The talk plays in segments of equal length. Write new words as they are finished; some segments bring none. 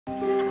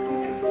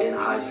In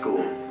high school,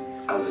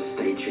 I was a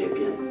state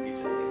champion.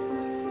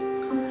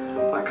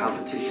 My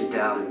competition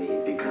doubted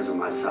me because of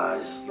my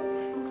size.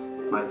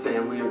 My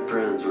family and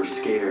friends were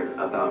scared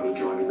about me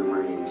joining the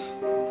Marines.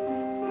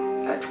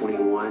 At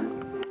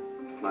 21,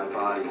 my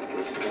body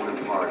was torn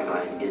apart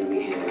by an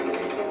enemy hand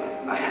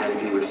grenade. I had to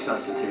be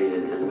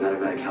resuscitated in the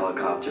medevac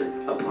helicopter.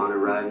 Upon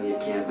arriving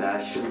at Camp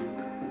Bastion,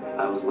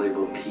 I was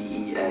labeled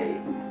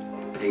PEA,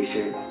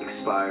 patient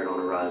expired on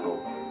arrival.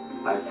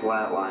 I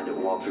flatlined at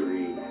Walter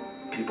Reed.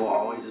 People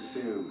always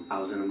assume I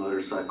was in a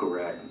motorcycle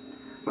wreck.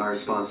 My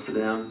response to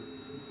them?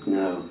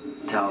 No,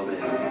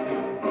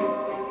 Taliban.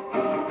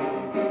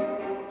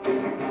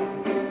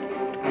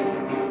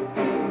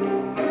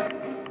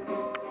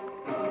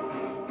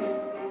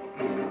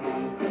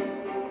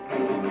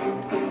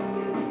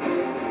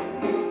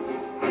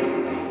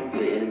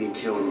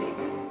 Killed me.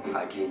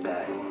 I came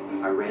back.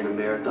 I ran a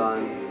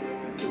marathon,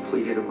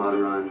 completed a mud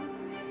run,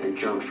 and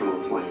jumped from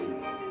a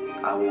plane.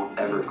 I won't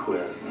ever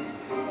quit.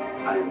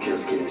 I am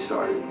just getting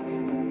started.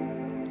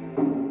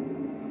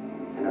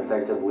 An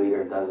effective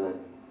leader doesn't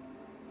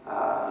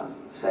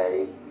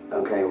say,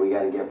 okay, we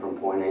got to get from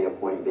point A to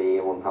point B,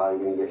 and we're probably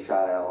going to get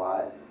shot at a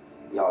lot.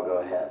 Y'all go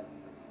ahead.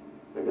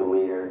 A good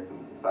leader,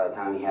 by the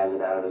time he has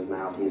it out of his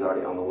mouth, he's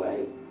already on the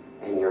way,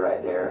 and you're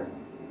right there,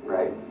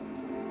 right?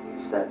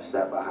 Step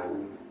behind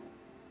him.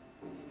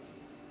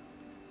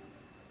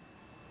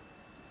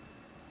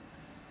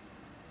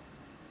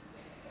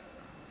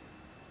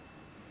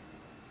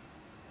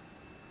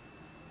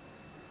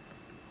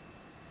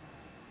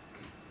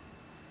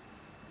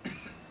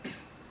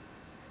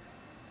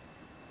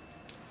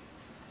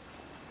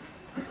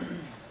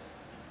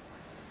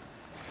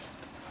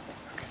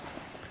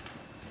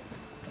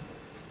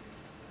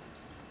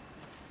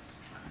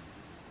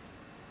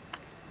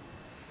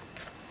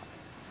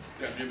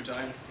 Good afternoon,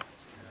 Battalion.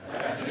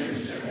 Good afternoon,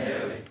 Mr.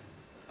 Haley.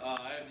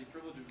 I have the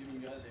privilege of giving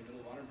you guys a Medal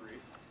of Honor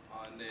brief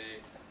on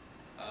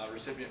a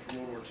recipient from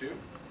World War II.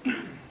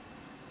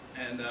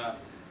 And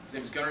his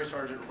name is Gunnery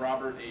Sergeant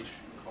Robert H.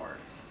 McCard.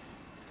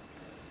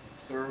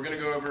 So we're going to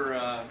go over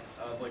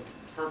like the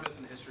purpose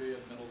and history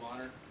of Medal of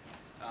Honor,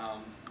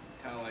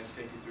 kind of like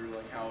take you through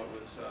like how it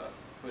was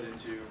put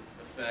into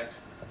effect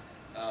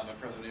by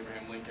President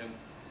Abraham Lincoln.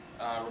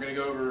 We're going to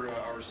go over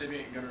our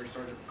recipient, Gunnery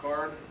Sergeant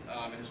Picard,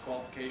 and his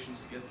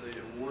qualifications to get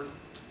the award.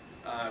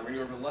 We're going to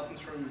go over lessons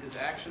from his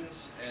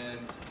actions, and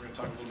we're going to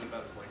talk a little bit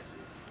about his legacy.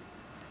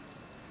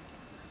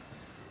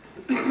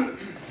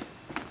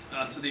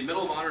 So the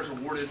Medal of Honor is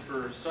awarded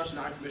for such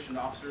non-commissioned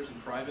officers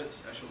and privates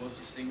as shall most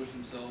distinguish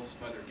themselves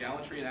by their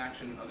gallantry in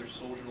action and other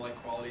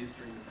soldier-like qualities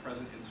during the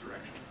present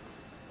insurrection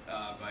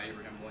by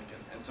Abraham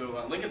Lincoln. And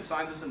so Lincoln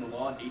signs this into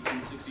law in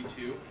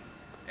 1862,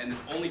 and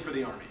it's only for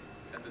the Army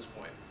at this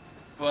point.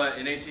 But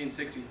in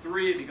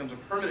 1863, it becomes a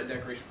permanent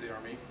decoration for the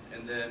Army,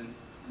 and then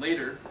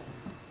later,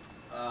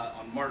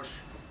 on March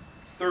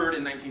 3rd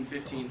in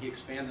 1915, he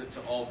expands it to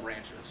all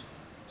branches.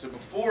 So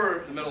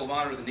before the Medal of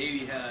Honor, the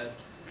Navy had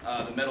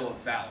the Medal of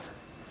Valor,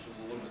 which is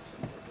a little bit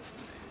simpler than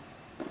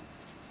the Navy.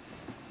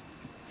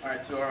 All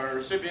right, so our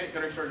recipient,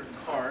 Gunnery Sergeant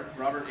Picard,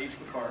 Robert H.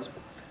 Picard,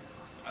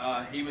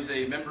 he was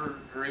a member,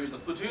 or he was the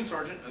platoon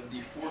sergeant of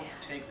the 4th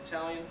Tank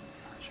Battalion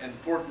and the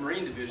 4th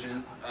Marine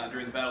Division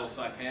during the Battle of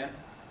Saipan.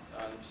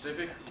 In the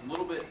Pacific. It's a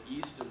little bit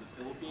east of the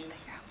Philippines,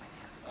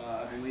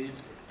 I believe.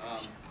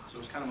 So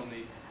it's kind of on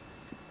the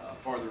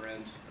farther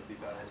end of the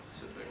Battle of the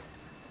Pacific.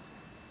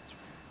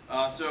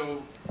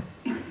 So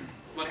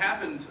what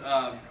happened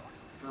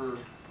for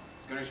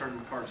Gunnery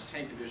Sergeant Picard's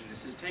tank division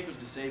is his tank was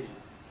disabled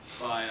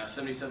by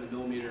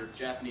 77mm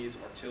Japanese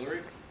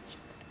artillery,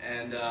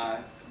 and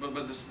but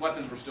the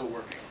weapons were still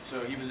working.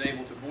 So he was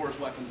able to bore his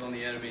weapons on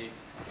the enemy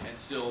and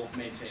still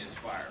maintain his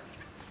fire.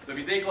 So if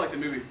you think like the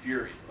movie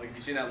Fury, like if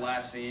you've seen that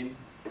last scene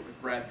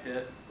with Brad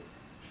Pitt,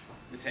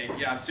 the tank,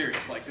 yeah, I'm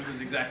serious, like this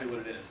is exactly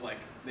what it is. Like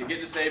they get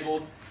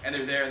disabled and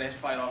they're there and they have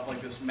to fight off like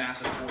this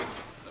massive horde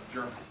of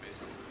Germans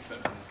basically,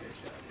 except in this case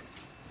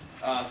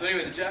Japanese. So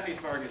anyway, the Japanese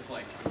fire gets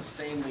like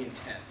insanely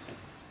intense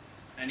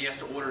and he has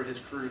to order his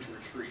crew to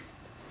retreat.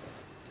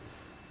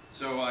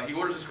 So he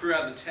orders his crew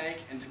out of the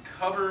tank, and to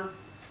cover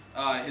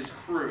his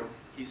crew,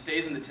 he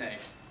stays in the tank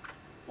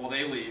while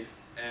they leave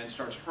and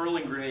starts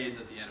hurling grenades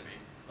at the enemy.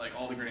 Like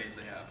all the grenades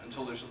they have,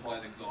 until their supply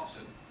is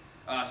exhausted.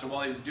 So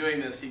while he was doing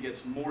this, he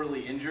gets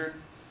mortally injured.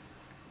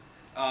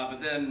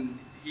 But then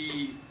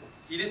he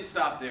didn't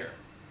stop there,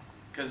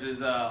 because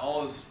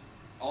all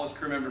his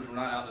crew members were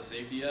not out to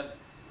safety yet.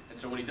 And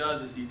so what he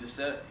does is he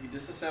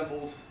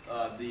disassembles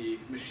the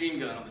machine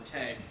gun on the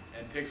tank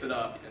and picks it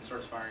up and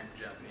starts firing at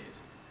the Japanese.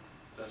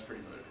 So that's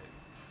pretty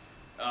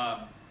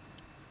motivating.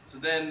 So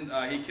then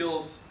he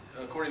kills,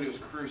 according to his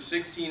crew,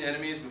 16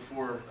 enemies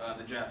before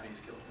the Japanese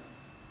killed him.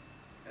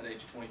 At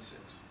age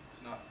 26,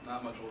 it's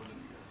not much older than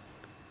you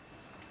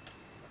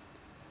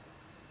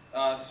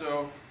guys.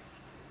 So,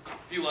 a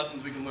few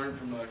lessons we can learn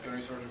from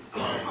Gunnery Sergeant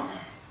Picard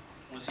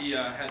was he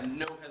had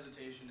no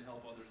hesitation to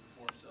help others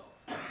before himself.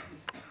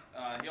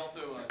 He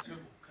also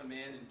took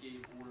command and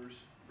gave orders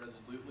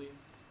resolutely.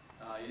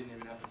 He didn't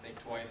even have to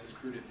think twice. His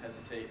crew didn't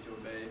hesitate to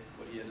obey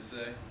what he had to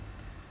say.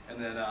 And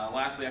then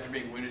lastly, after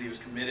being wounded, he was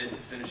committed to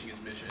finishing his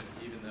mission,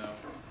 even though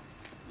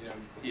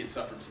he had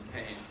suffered some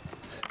pain,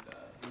 and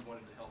he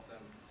wanted to help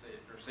them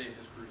save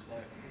his crew's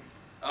life.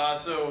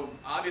 So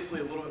obviously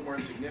a little bit more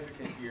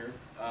insignificant here.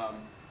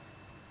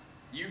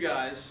 You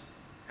guys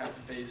have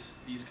to face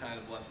these kind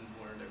of lessons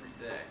learned every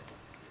day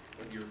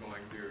when you're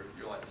going through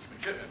your life as a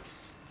midshipman.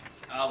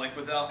 Like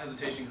without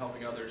hesitation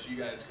helping others, you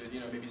guys could,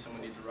 maybe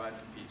someone needs a ride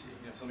from PT,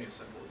 something as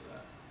simple as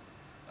that.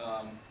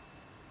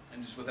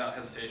 And just without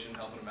hesitation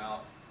helping them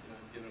out,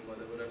 giving them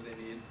whatever they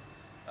need.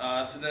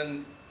 So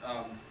then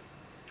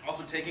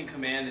also taking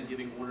command and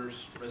giving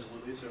orders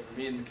resolutely. So for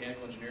me in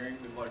mechanical engineering,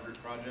 we have a lot of group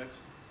projects,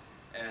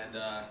 and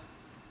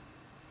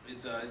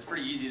it's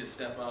pretty easy to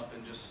step up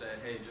and just say,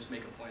 hey, just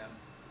make a plan.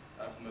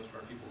 For the most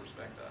part, people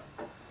respect that.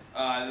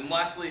 And then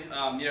lastly,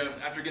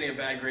 after getting a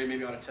bad grade,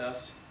 maybe on a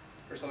test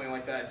or something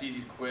like that, it's easy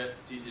to quit.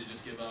 It's easy to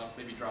just give up,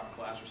 maybe drop a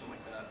class or something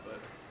like that.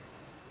 But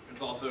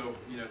it's also,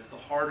 it's the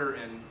harder,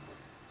 and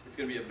it's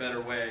going to be a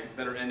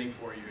better ending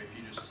for you if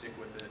you just stick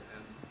with it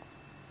and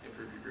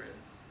improve your grade.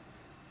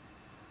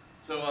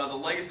 So the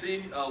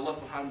legacy left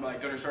behind by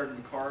Gunner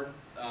Sergeant McCard.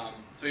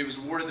 So he was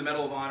awarded the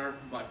Medal of Honor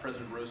by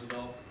President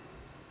Roosevelt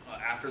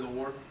after the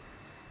war,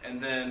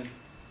 and then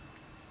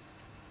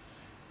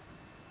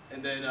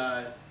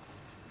the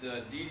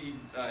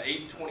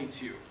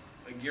DD-822,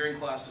 a Gearing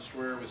class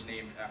destroyer, was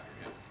named after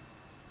him.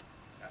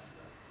 After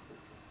that,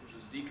 which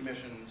was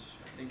decommissioned,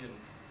 I think, in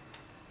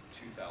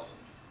 2000.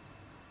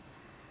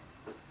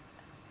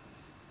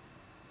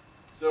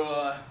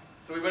 So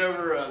we went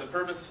over the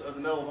purpose of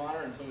the Medal of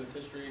Honor and some of his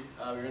history.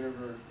 We went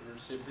over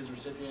his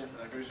recipient,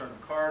 Gunner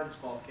Sergeant McCard, his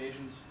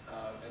qualifications,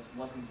 and some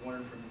lessons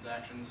learned from his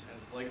actions and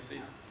his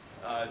legacy.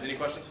 Any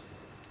questions?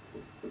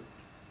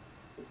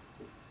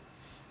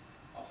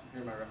 Awesome.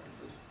 Here are my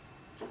references.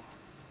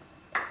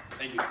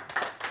 Thank you.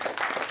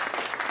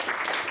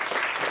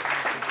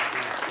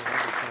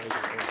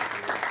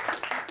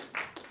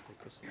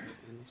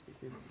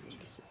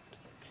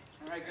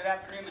 All right, good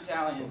afternoon,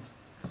 battalion.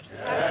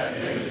 Good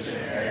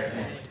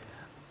afternoon.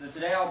 So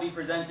today I'll be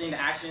presenting the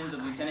actions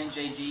of Lieutenant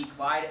J.G.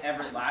 Clyde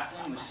Everett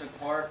Lassen, which took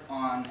part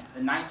on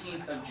the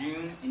 19th of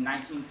June in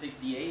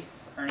 1968,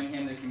 earning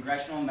him the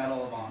Congressional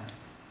Medal of Honor.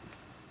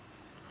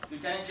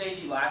 Lieutenant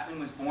J.G. Lassen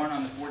was born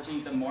on the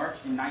 14th of March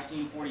in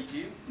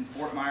 1942 in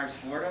Fort Myers,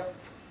 Florida,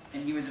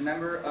 and he was a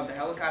member of the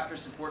Helicopter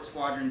Support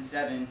Squadron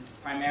 7,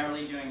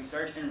 primarily doing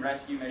search and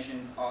rescue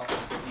missions off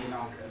the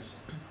Vietnam coast.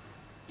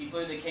 He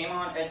flew the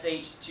Cayman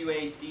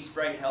SH-2A Sea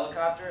Sprite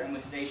helicopter and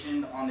was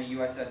stationed on the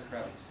USS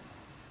Preble.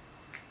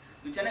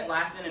 Lieutenant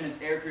Lassen and his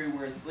aircrew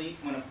were asleep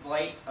when a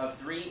flight of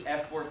 3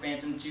 F-4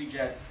 Phantom II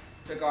jets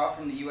took off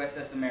from the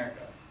USS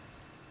America.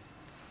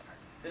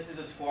 This is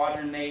a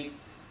squadron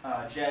mate's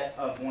jet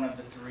of one of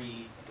the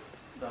three,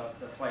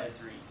 the flight of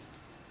 3.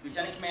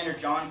 Lieutenant Commander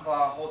John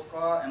Claw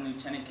Holtzclaw and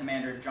Lieutenant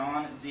Commander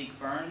John Zeke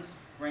Burns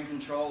were in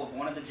control of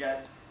one of the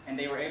jets, and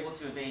they were able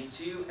to evade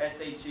 2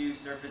 SA-2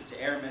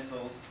 surface-to-air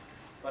missiles,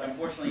 but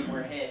unfortunately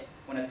were hit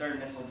when a third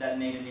missile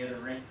detonated near the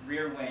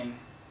rear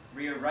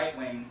right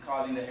wing,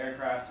 causing the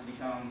aircraft to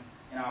become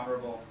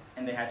inoperable,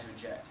 and they had to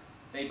eject.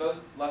 They both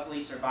luckily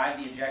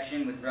survived the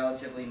ejection with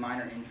relatively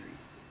minor injuries.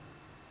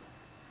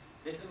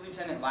 This is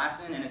Lieutenant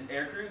Lassen and his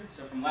aircrew.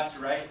 So from left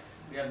to right,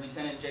 we have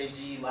Lieutenant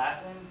J.G.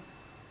 Lassen,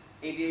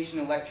 Aviation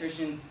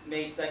Electrician's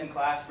Mate 2nd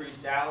Class Bruce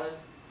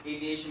Dallas,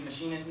 Aviation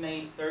Machinist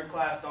Mate 3rd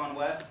Class Don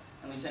West,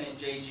 and Lieutenant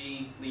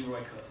J.G.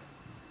 Leroy Cook.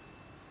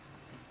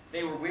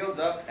 They were wheels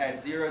up at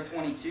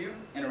 0:22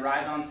 and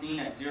arrived on scene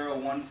at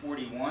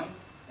 01:41,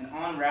 and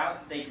en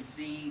route they could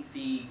see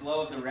the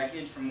glow of the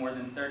wreckage from more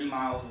than 30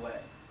 miles away.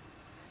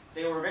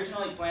 They were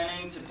originally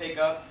planning to pick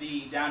up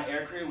the downed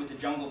aircrew with the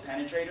jungle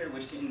penetrator,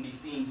 which can be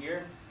seen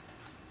here,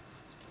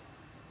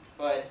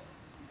 but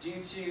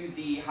due to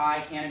the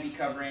high canopy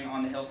covering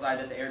on the hillside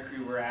that the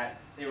aircrew were at,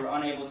 they were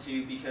unable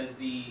to because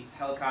the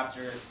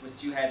helicopter was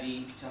too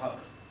heavy to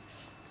hover.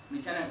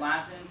 Lieutenant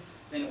Lassen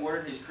then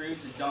ordered his crew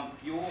to dump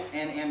fuel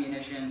and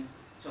ammunition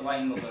to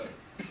lighten the load.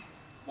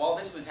 While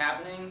this was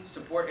happening,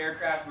 support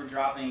aircraft were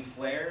dropping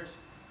flares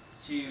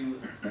to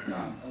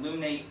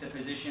illuminate the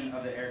position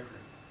of the aircrew.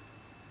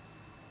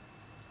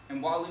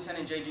 And while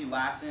Lieutenant J.G.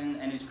 Lassen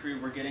and his crew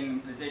were getting in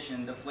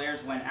position, the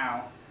flares went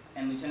out,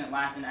 and Lieutenant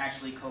Lassen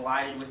actually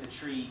collided with the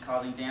tree,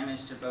 causing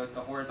damage to both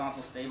the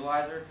horizontal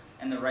stabilizer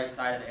and the right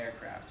side of the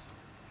aircraft.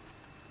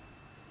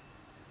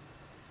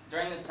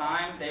 During this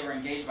time, they were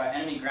engaged by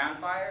enemy ground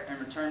fire and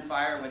returned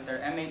fire with their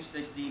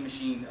MH-60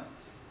 machine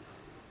guns.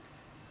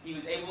 He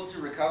was able to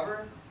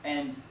recover,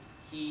 and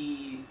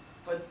he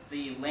put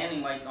the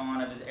landing lights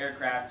on of his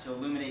aircraft to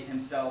illuminate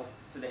himself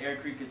so the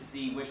aircrew could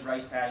see which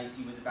rice paddies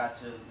he was about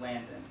to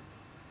land in.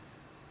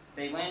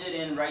 They landed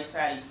in rice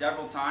paddies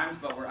several times,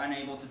 but were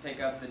unable to pick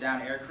up the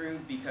downed aircrew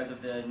because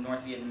of the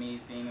North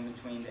Vietnamese being in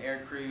between the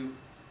aircrew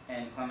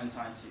and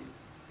Clementine II.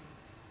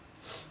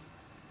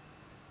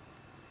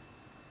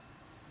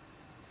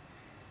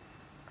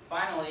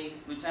 Finally,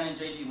 Lieutenant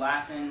J.G.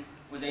 Lassen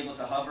was able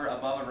to hover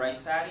above a rice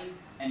paddy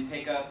and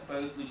pick up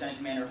both Lieutenant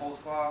Commander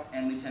Holtzclaw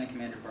and Lieutenant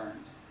Commander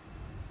Burns.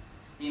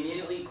 He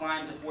immediately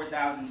climbed to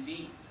 4,000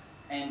 feet,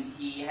 and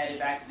he headed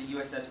back to the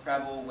USS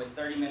Preble with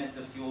 30 minutes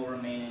of fuel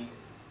remaining,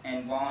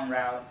 and while en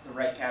route, the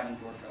right cabin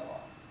door fell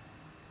off.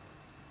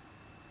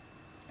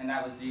 And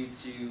that was due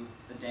to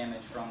the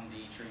damage from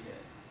the tree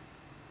hit.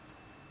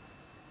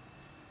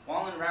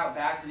 While en route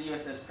back to the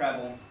USS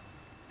Preble,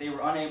 they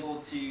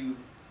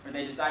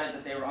decided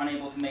that they were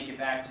unable to make it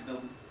back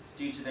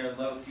due to their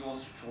low fuel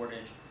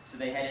shortage, so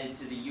they headed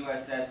to the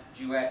USS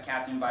Jouett,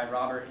 captained by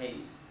Robert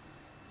Hayes,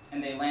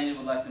 and they landed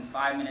with less than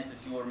 5 minutes of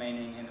fuel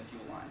remaining in the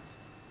fuel lines.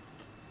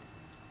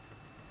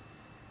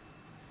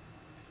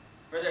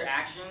 Further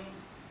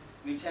actions,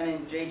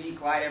 Lieutenant J.G.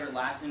 Clyde Everett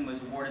Lassen was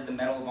awarded the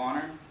Medal of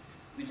Honor.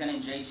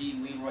 Lieutenant J.G.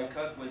 Leroy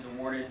Cook was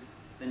awarded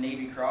the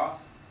Navy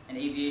Cross, and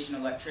aviation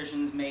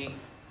electricians mate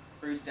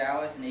Bruce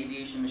Dallas and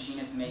aviation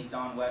machinist mate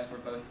Don West were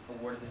both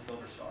awarded the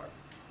Silver Star.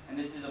 And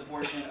this is a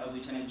portion of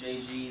Lieutenant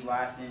J.G.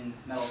 Lassen's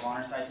Medal of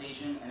Honor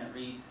citation, and it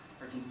reads,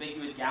 "For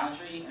conspicuous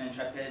gallantry and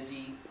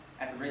intrepidity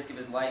at the risk of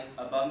his life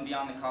above and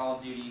beyond the call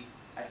of duty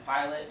as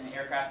pilot and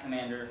aircraft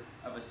commander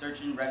of a search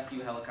and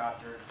rescue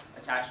helicopter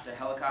attached to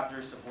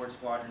Helicopter Support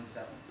Squadron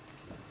 7.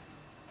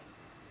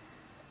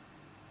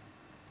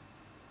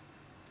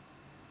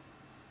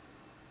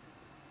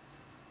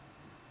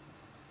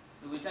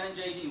 So Lieutenant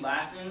J.G.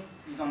 Lassen,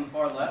 he's on the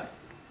far left,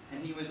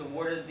 and he was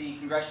awarded the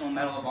Congressional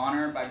Medal of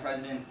Honor by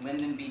President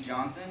Lyndon B.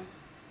 Johnson.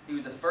 He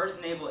was the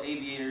first naval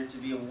aviator to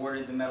be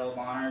awarded the Medal of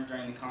Honor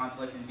during the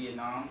conflict in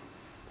Vietnam,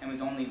 and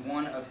was only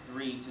one of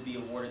 3 to be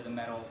awarded the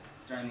medal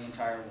during the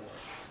entire war.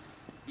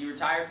 He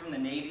retired from the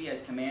Navy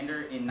as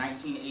commander in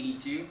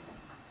 1982,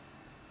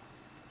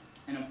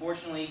 and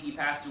unfortunately he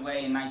passed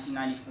away in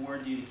 1994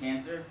 due to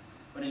cancer,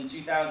 but in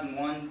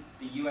 2001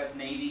 the U.S.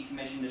 Navy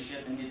commissioned a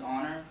ship in his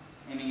honor,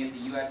 aiming at the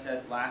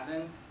USS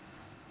Lassen,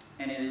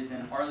 and it is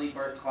an Arleigh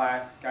Burke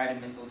class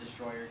guided missile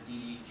destroyer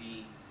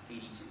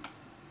DDG-82.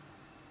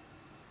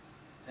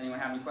 Does anyone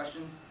have any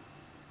questions?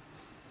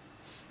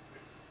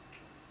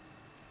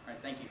 All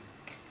right, thank you.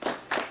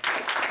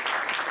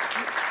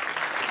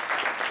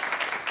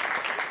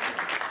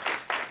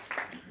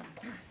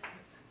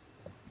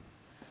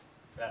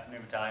 Good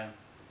afternoon, Battalion.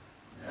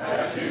 Good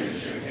afternoon,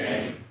 Mr.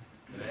 King.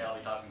 Today I'll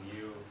be talking to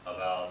you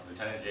about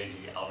Lieutenant J.G.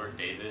 Albert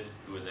David,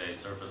 who is a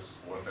surface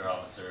warfare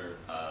officer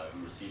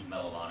who received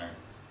Medal of Honor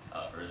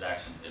for his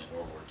actions in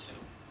World War II.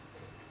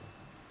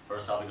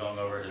 First, I'll be going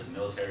over his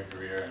military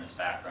career and his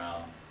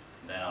background.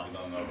 Then I'll be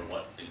going over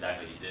what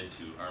exactly he did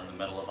to earn the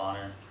Medal of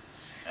Honor.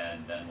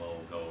 And then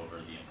we'll go over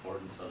the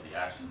importance of the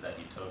actions that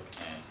he took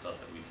and stuff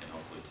that we can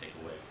hopefully take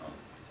away from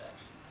these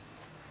actions.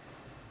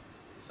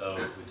 So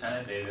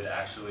Lieutenant David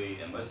actually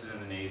enlisted in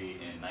the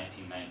Navy in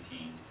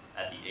 1919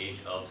 at the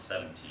age of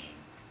 17.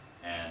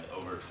 And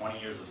over 20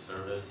 years of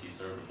service, he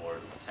served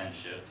aboard 10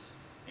 ships,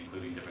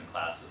 including different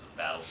classes of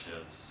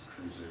battleships,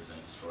 cruisers,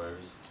 and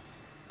destroyers.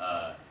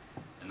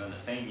 And then the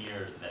same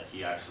year that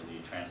he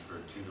actually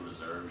transferred to the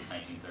reserves,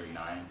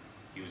 1939,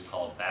 he was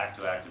called back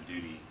to active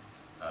duty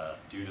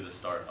due to the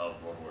start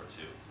of World War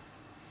II.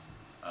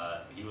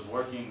 He was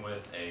working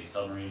with a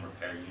submarine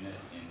repair unit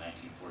in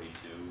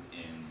 1942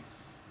 in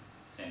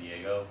San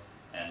Diego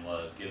and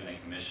was given a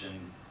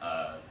commission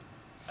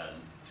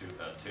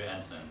to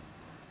ensign,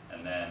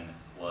 and then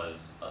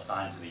was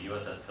assigned to the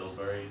USS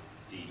Pillsbury,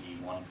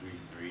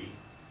 DE-133,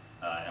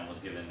 and was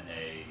given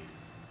a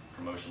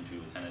promotion to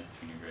lieutenant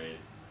junior grade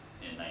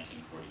in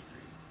 1943.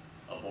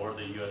 Aboard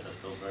the USS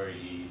Pillsbury,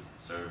 he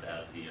served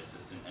as the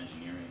assistant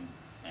engineering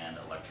and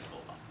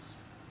electrical officer.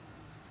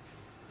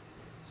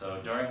 So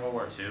during World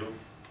War II,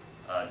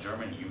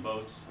 German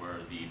U-boats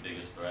were the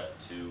biggest threat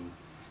to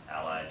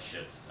Allied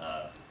ships,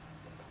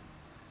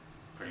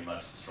 pretty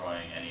much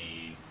destroying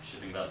any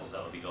shipping vessels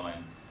that would be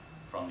going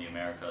from the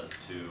Americas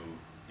to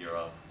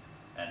Europe,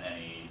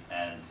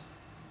 and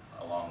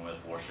along with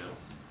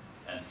warships.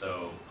 And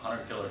so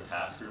hunter-killer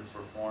task groups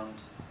were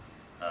formed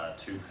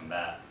to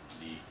combat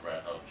the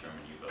threat of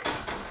German U-boats.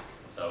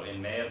 So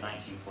in May of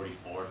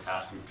 1944,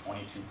 Task Group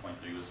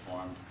 22.3 was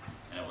formed,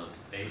 and it was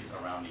based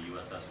around the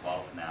USS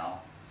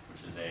Guadalcanal,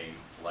 which is a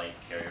light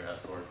carrier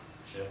escort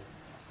ship,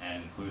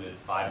 and included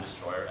 5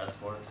 destroyer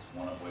escorts,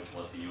 one of which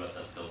was the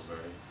USS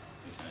Pillsbury,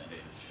 Lieutenant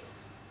David's ship.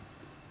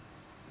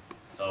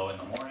 So in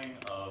the morning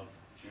of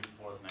June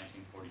 4th,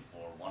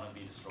 1944, one of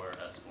the destroyer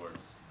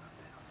escorts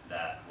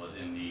that was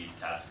in the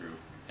task group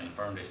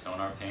confirmed a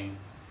sonar ping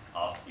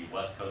off the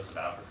west coast of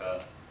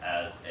Africa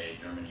as a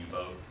German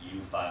U-boat,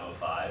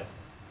 U-505,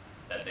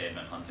 that they had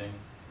been hunting.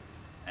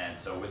 And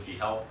so with the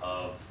help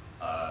of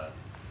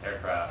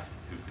aircraft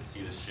who could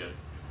see the ship,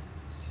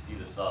 see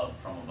the sub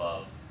from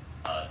above,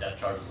 depth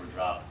charges were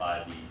dropped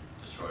by the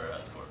destroyer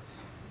escorts.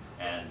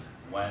 And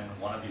when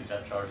one of these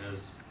depth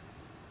charges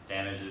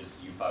damages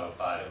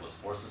U-505, it was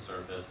forced to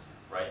surface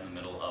right in the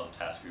middle of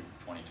Task Group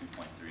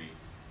 22.3,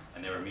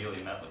 and they were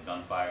immediately met with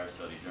gunfire,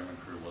 so the German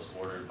crew was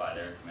ordered by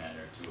their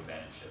commander to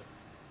abandon ship.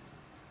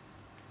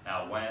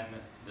 Now, when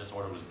this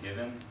order was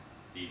given,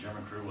 the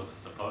German crew was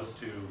supposed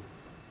to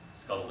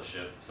scuttle the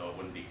ship so it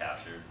wouldn't be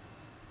captured.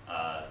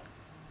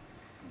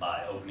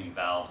 by opening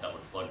valves that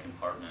would flood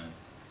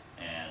compartments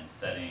and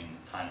setting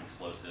timed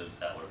explosives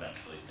that would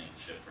eventually sink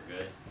the ship for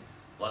good.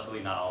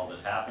 Luckily, not all of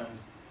this happened,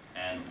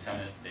 and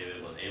Lieutenant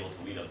David was able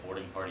to lead a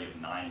boarding party of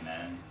 9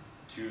 men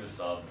to the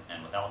sub,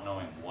 and without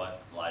knowing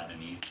what lied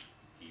beneath,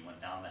 he went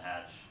down the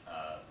hatch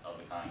of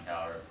the conning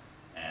tower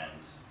and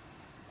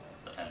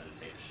attempted to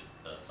take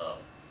the sub.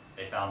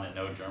 They found that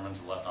no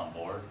Germans were left on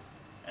board,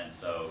 and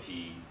so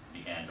he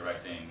began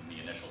directing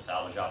the initial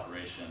salvage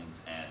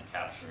operations and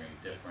capturing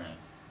different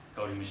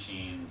coding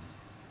machines,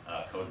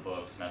 code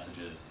books,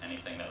 messages,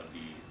 anything that would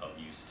be of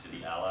use to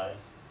the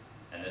Allies.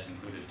 And this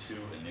included 2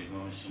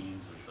 Enigma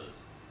machines, which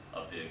was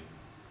a big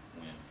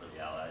win for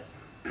the Allies.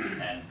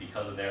 And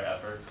because of their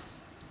efforts,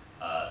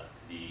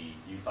 the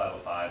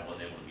U-505 was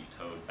able to be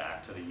towed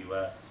back to the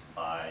U.S.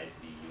 by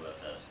the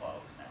USS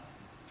Guadalcanal.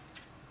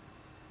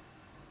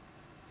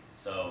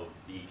 So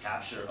the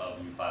capture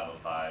of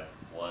U-505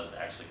 was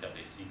actually kept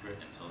a secret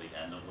until the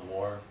end of the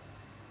war,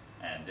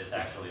 and this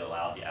actually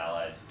allowed the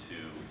Allies to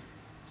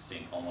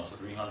sink almost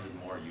 300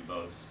 more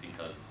U-boats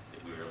because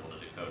we were able to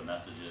decode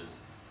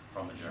messages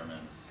from the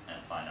Germans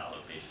and find out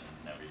locations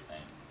and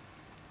everything.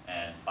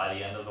 And by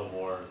the end of the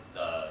war,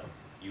 the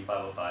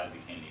U-505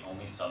 became the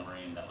only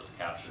submarine that was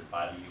captured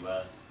by the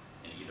U.S.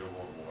 in either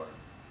World War,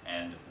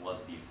 and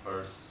was the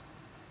first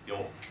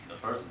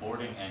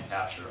boarding and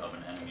capture of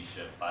an enemy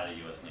ship by the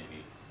U.S.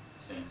 Navy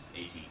since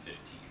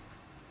 1815.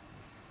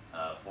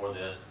 For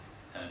this,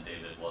 Lieutenant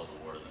David was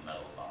awarded the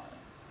Medal of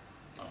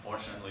Honor.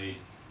 Unfortunately,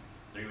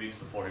 3 weeks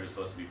before he was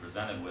supposed to be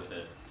presented with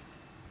it,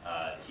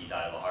 he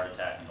died of a heart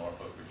attack in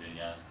Norfolk,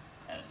 Virginia,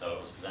 and so it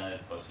was presented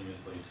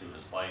posthumously to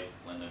his wife,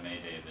 Linda May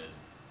David,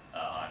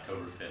 on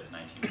October 5th,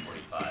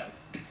 1945,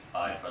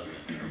 by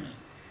President Truman.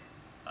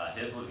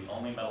 His was the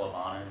only Medal of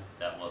Honor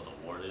that was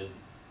awarded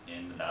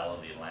in the Battle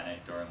of the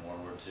Atlantic during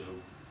World War II,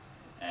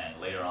 and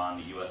later on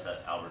the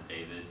USS Albert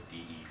David,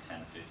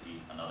 DE-1050,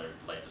 another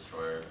light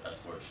destroyer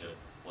escort ship,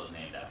 was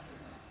named after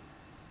him.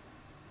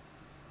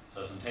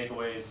 So some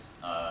takeaways,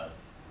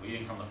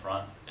 leading from the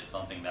front is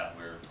something that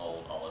we're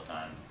told all the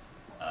time,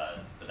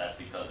 but that's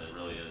because it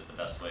really is the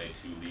best way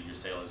to lead your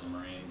sailors and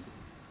Marines.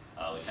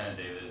 Lieutenant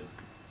David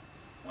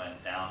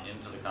went down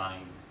into the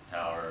conning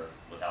tower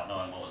without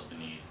knowing what was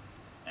beneath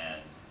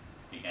and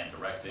began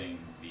directing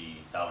the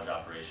salvage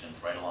operations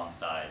right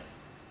alongside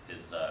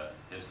his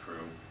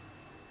crew.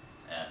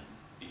 And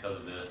because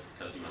of this,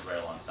 because he was right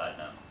alongside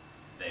them,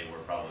 they were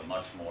probably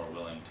much more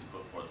willing to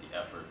put forth the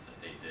effort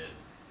that they did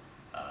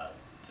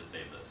to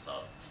save the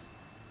sub.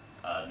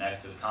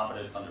 Next is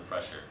competence under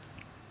pressure.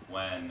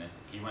 When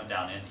he went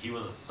down in, he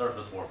was a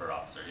surface warfare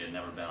officer. He had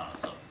never been on a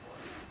sub before.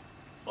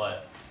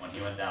 But when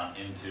he went down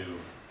into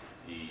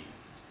the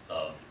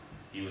sub,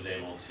 he was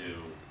able to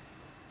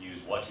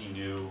use what he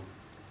knew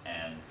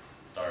and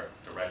start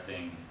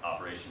directing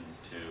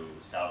operations to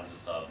salvage the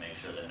sub, make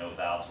sure that no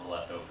valves were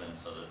left open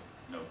so that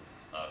no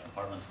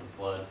compartments would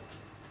flood,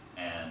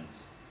 and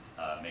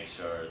make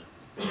sure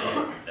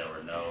there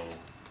were no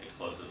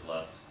explosives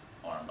left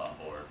armed on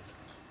board.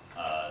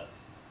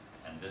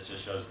 And this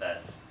just shows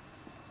that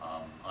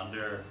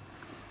under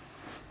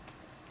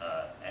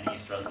any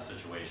stressful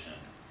situation,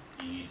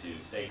 you need to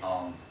stay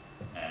calm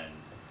and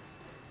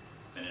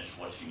finish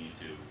what you need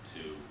to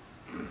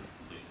complete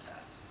the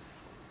task.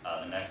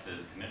 The next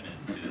is commitment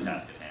to the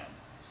task at hand.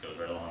 This goes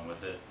right along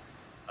with it.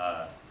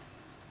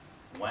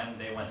 When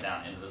they went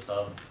down into the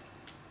sub,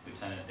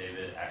 Lieutenant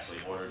David actually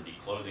ordered the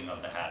closing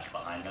of the hatch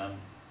behind them,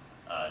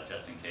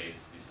 just in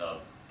case the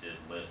sub did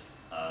list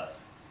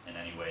in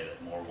any way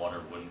that more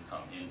water wouldn't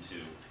come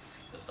into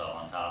the sub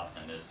on top,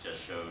 and this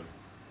just showed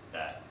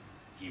that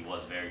he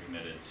was very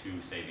committed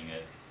to saving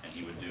it, and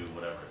he would do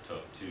whatever it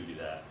took to do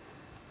that.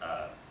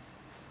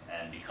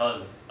 And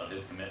because of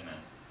his commitment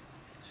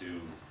to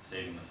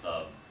saving the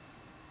sub,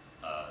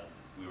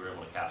 we were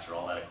able to capture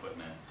all that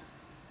equipment,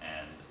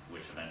 and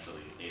which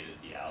eventually aided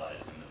the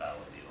Allies in the Battle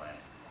of the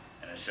Atlantic.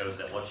 And it shows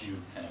that what you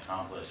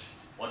accomplish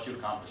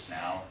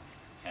now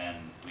can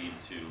lead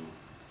to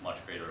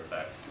much greater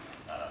effects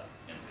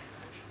in the bigger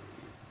picture.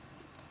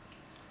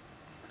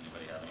 Does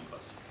anybody have any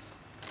questions?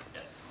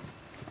 Yes.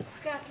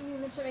 Good afternoon,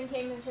 Midshipman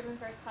King, Midshipman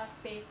First Class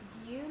Faith.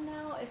 Do you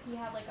know if he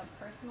had like a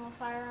personal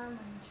firearm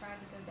when he tried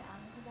to go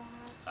down into the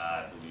hatch?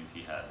 I believe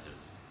he had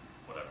his,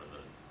 whatever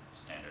the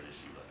standard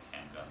issue like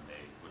handgun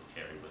they would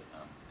carry with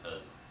them,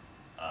 because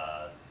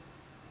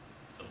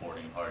the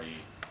boarding party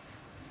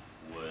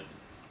would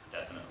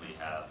definitely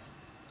have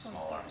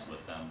small arms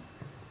with them,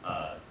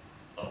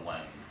 but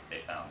when they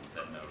found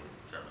that no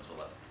Germans were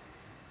left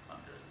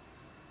under,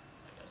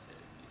 I guess they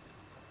didn't need it.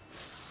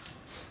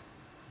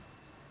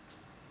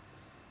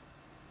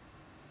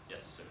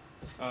 Yes, sir.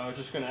 I was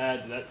just going to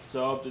add that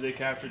sub that they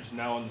captured is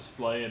now on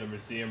display in a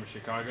museum in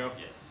Chicago.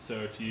 Yes.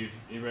 So if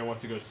anybody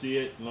wants to go see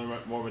it, learn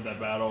more about that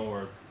battle,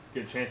 or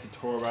get a chance to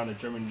tour around a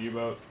German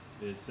U-boat,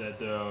 it's at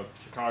the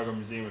Chicago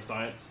Museum of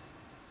Science.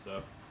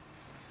 So.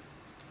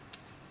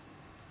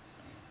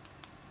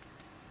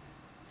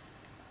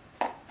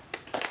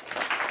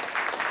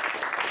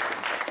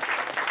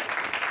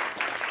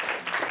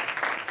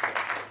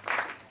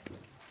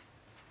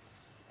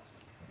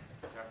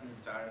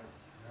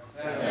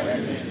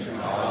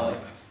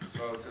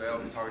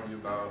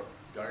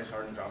 Gunnery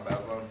Sergeant John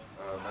Baslone,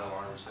 Medal of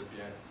Honor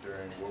recipient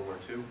during World War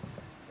II in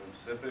the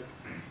Pacific.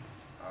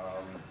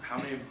 How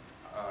many,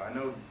 I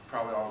know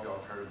probably all of y'all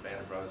have heard of Band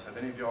of Brothers. Have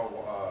any of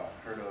y'all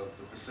heard of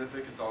The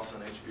Pacific? It's also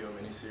an HBO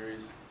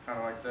miniseries, kind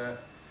of like that.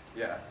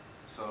 Yeah,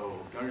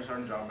 so Gunnery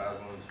Sergeant John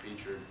Baslone is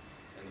featured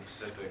in the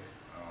Pacific,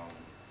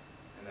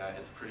 and that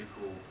it's a pretty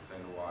cool thing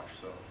to watch.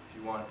 So if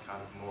you want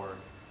kind of more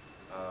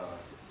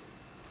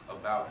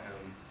about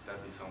him,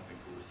 that'd be something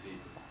cool to see.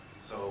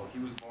 So he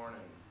was born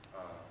in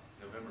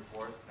November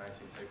 4th,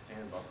 1916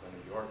 in Buffalo,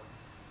 New York.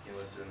 He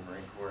enlisted in the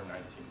Marine Corps in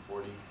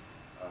 1940.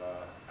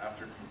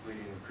 After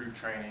completing recruit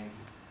training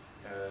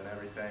and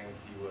everything,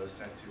 he was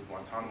sent to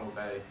Guantanamo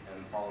Bay,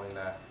 and following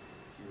that,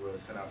 he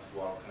was sent out to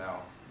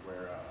Guadalcanal,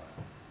 where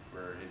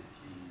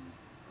he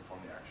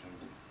performed the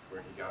actions,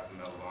 where he got the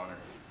Medal of Honor.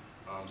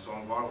 So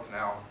on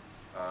Guadalcanal,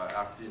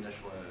 after the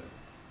initial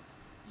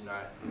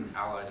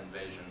Allied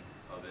invasion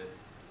of it,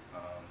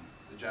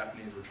 the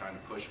Japanese were trying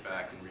to push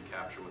back and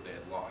recapture what they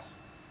had lost.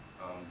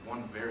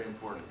 One very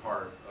important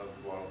part of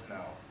the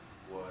Guadalcanal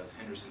was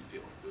Henderson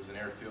Field. It was an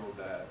airfield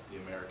that the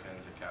Americans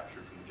had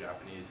captured from the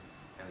Japanese,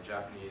 and the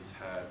Japanese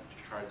had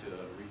tried to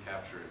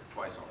recapture it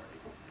twice already.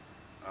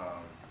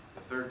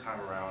 The third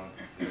time around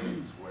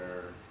is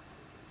where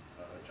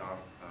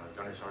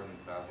Gunnery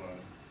Sergeant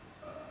Baslone's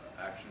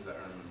actions that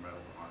earned him the Medal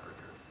of Honor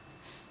occurred.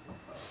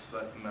 So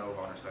that's the Medal of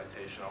Honor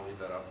citation. I'll leave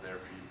that up there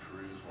for you to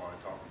peruse while I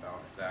talk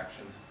about his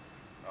actions.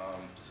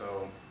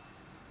 So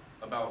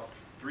about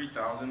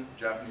 3,000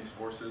 Japanese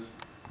forces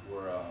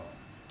were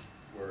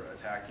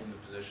attacking the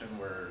position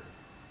where,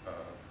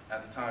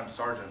 at the time,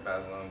 Sergeant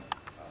Baslone's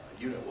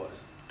unit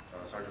was.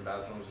 Sergeant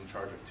Baslone was in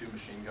charge of 2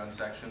 machine gun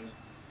sections,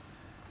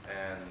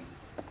 and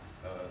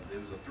it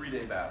was a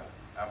 3-day battle.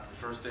 After the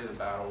first day of the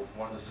battle,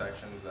 one of the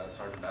sections that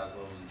Sergeant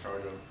Baslone was in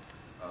charge of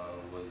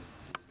was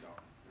gone.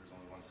 There was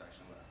only one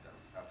section left.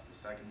 After the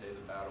second day of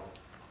the battle,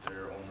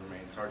 there only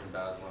remained Sergeant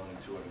Baslone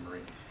and 2 other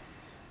Marines.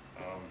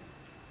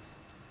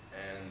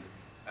 And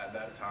at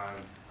that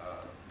time,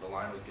 the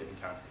line was getting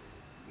kind of,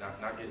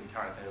 not getting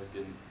kind of thin, it was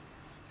getting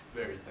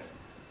very thin.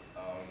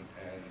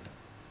 And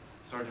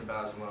Sergeant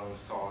Baslone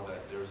saw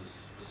that there was a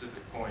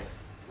specific point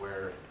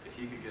where if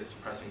he could get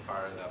suppressing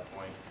fire at that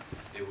point,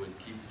 it would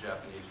keep the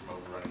Japanese from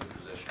overrunning the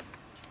position.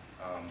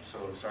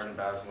 So Sergeant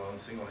Baslone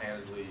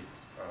single-handedly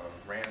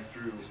ran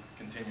through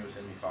continuous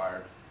enemy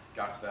fire,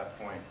 got to that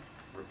point,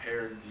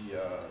 repaired the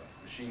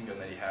machine gun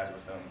that he had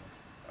with him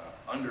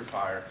under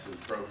fire because it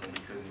was broken,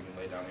 he couldn't even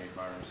lay down any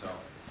fire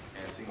himself,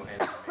 and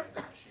single-handedly manned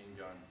that machine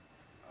gun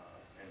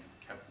and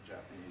kept the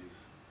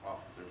Japanese off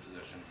of their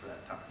position for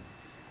that time.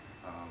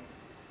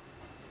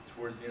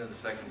 Towards the end of the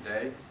second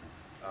day,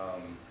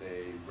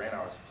 they ran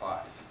out of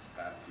supplies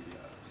at the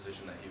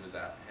position that he was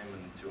at, him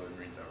and 2 other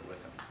Marines that were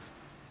with him.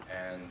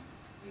 And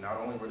not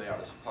only were they out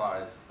of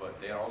supplies, but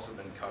they had also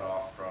been cut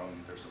off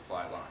from their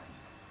supply lines.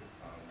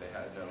 They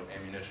had no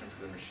ammunition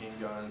for their machine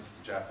guns,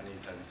 the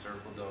Japanese had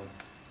encircled them,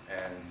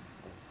 and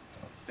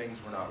things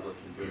were not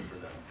looking good for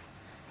them.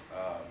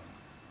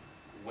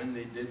 When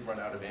they did run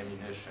out of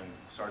ammunition,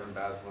 Sergeant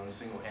Baslone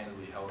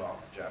single-handedly held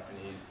off the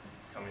Japanese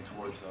coming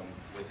towards them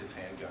with his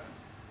handgun.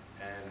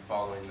 And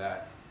following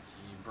that,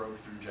 he broke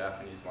through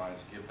Japanese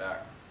lines to get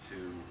back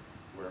to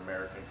where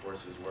American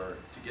forces were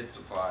to get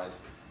supplies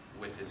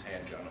with his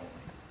handgun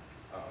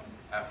only.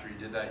 After he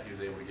did that, he was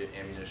able to get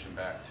ammunition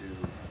back to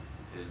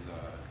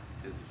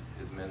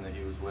his men that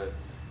he was with,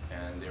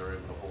 and they were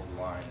able to hold the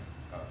line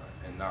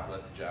and not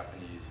let the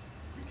Japanese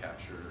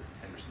recapture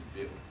Henderson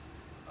Field.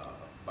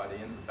 By the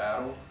end of the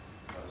battle,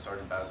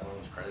 Sergeant Baslone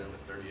was credited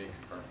with 38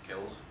 confirmed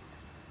kills,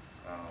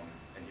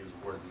 and he was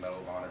awarded the Medal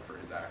of Honor for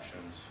his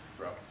actions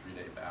throughout the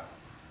 3-day battle.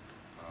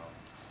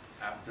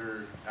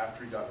 After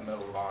he got the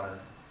Medal of Honor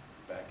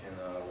back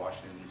in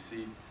Washington,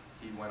 D.C.,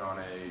 he went on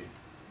a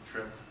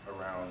trip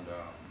around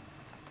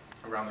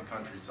the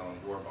country selling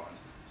war bonds.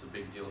 It's a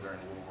big deal during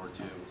World War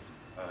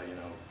II,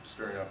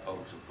 stirring up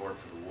public support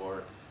for the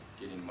war,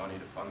 getting money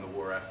to fund the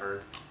war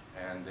effort,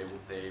 and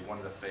they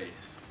wanted a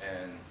face,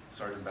 and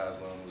Sergeant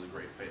Baslone was a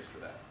great face for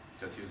that,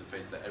 because he was a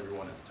face that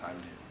everyone at the time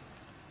knew.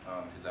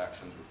 His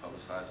actions were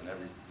publicized in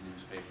every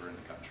newspaper in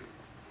the country.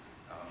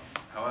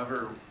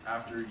 However,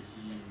 after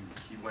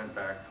he went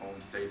back home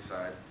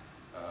stateside,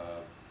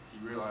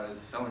 he realized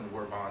selling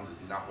war bonds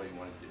is not what he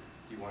wanted to do.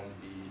 He wanted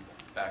to be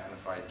back in the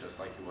fight just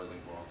like he was in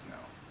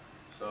Guadalcanal.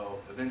 So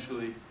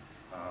eventually,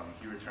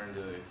 he returned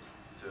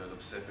to the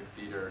Pacific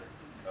Theater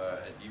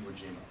at Iwo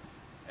Jima.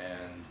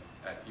 And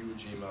at Iwo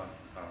Jima,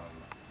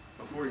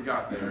 before he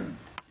got there,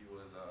 he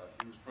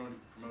was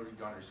promoted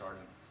gunnery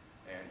sergeant,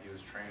 and he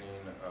was training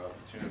a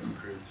platoon of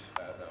recruits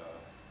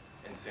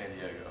in San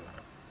Diego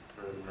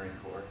for the Marine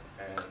Corps.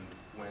 And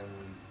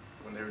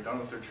when they were done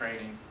with their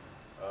training,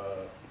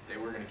 they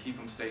were going to keep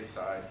him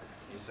stateside.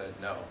 He said,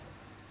 "No,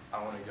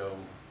 I want to go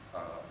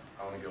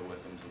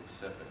with them to the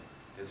Pacific."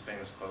 His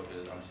famous quote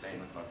is, "I'm staying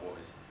with my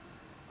boys."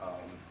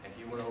 And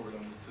he went over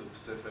them to the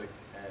Pacific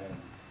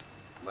and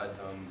led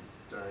them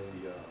during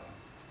the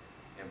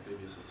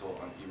amphibious assault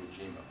on Iwo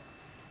Jima.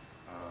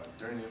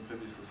 During the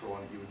amphibious assault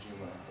on Iwo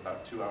Jima,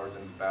 about 2 hours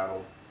into the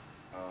battle,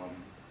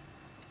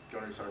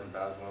 Gunnery Sergeant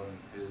Basilone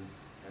and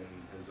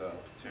his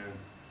platoon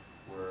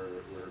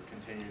were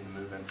continuing to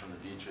move in from the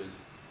beaches,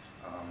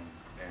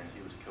 and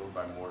he was killed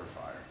by mortar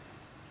fire.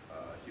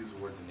 He was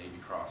awarded the Navy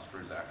Cross for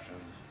his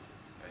actions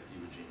at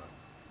Iwo Jima.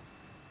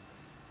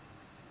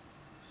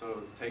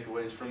 So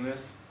takeaways from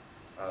this,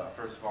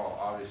 first of all,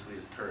 obviously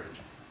is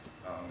courage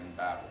in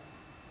battle.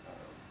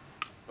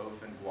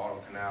 Both in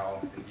Guadalcanal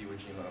and Iwo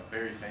Jima,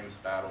 very famous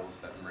battles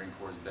that the Marine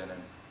Corps has been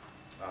in.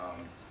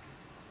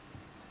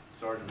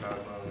 Sergeant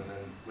Basilone and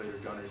then later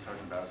Gunnery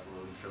Sergeant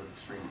Basilone showed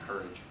extreme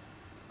courage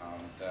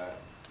that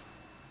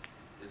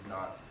is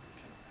not,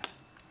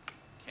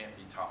 can't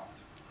be topped,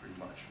 pretty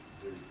much.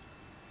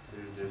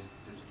 There's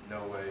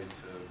no way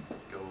to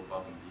go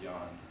above and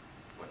beyond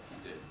what he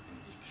did. And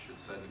he should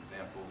set an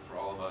example for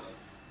all of us.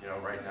 You know,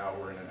 right now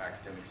we're in an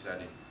academic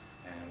setting,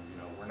 and you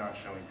know, we're not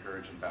showing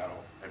courage in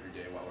battle every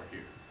day while we're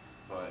here.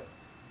 But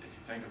if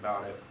you think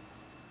about it,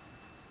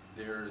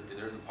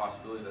 there's a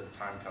possibility that the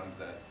time comes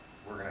that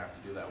we're going to have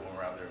to do that when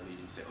we're out there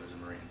leading sailors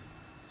and Marines.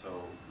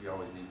 So we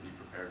always need to be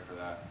prepared for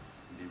that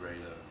and be ready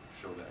to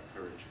show that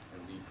courage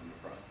and lead from the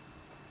front.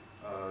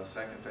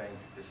 Second thing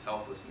is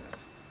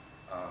selflessness.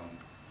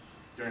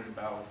 During the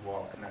Battle of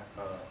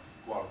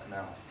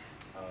Guadalcanal,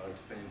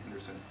 defending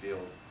Henderson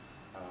Field,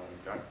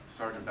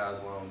 Sergeant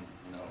Basilone,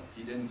 you know,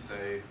 he didn't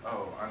say,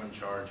 "Oh, I'm in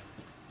charge.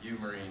 You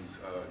Marines,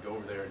 go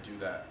over there and do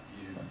that.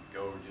 You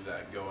go over, do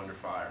that. Go under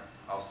fire.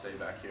 I'll stay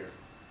back here."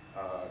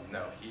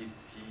 No, he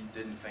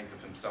didn't think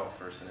of himself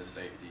first and his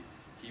safety.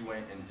 He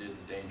went and did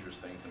the dangerous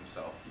things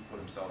himself. He put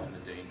himself into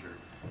danger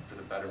for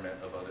the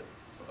betterment of other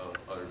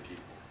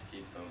people, to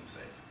keep them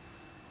safe.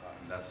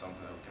 And that's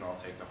something that we can all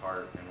take to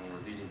heart. And when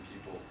we're leading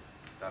people,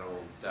 that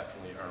will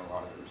definitely earn a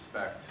lot of their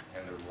respect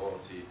and their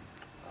loyalty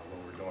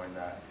when we're doing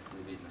that, if we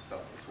lead in a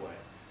selfless way.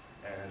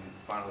 And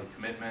finally,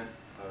 commitment,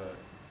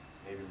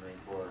 Navy Marine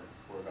Corps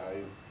core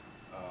value.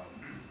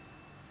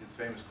 His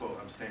famous quote,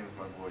 "I'm staying with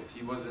my boys."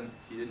 He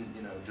didn't,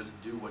 you know, just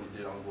do what he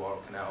did on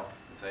Guadalcanal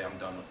and say, "I'm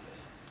done with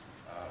this."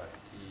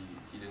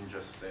 He didn't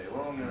just say,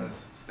 "Well, I'm going to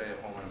stay at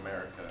home in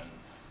America and,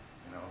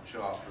 you know,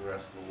 chill out for the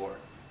rest of the war."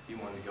 He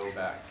wanted to go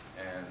back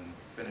and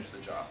finish the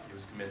job. He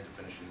was committed to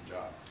finishing the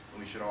job. And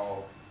we should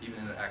all, even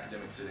in an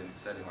academic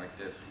setting like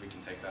this, we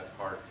can take that to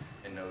heart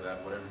and know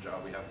that whatever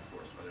job we have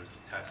before us, whether it's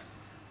a test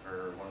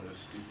or one of those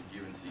stupid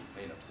UNC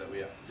cleanups that we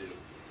have to do,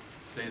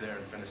 stay there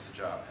and finish the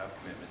job, have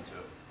commitment to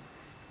it.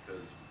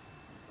 Because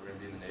we're going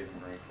to be in the Navy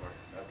Marine Corps.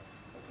 That's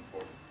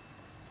important.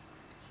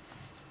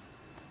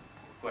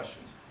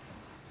 Questions?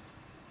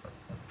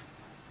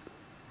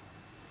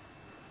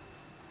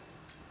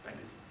 Thank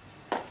you.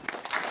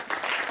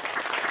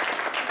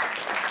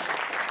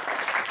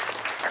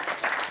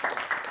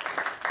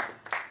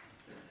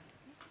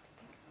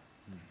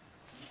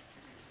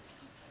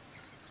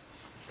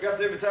 Good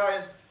afternoon,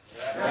 battalion.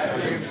 Good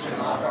afternoon, Mr.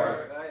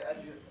 Lockhart. As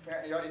you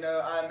apparently already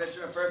know, I'm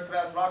Midshipman First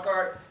Class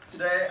Lockhart.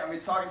 Today, I'm going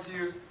to be talking to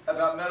you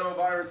about Medal of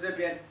Honor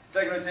recipient,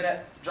 Second Lieutenant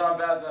John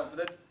Basilone. For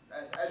this,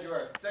 as you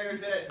heard, Second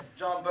Lieutenant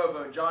John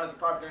Bobo. John is a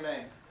popular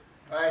name.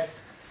 All right.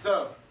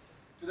 So,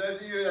 for those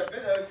of you that have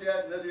been to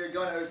OCS and those of you who are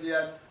going to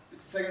OCS,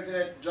 Second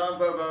Lieutenant John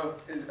Bobo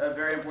is a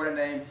very important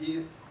name.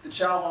 The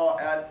Chow Hall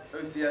at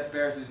OCS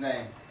bears his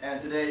name,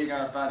 and today you're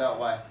going to find out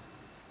why.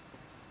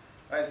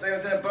 All right, Second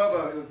Lieutenant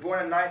Bobo, he was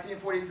born in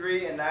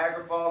 1943 in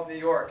Niagara Falls, New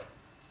York.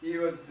 He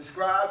was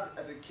described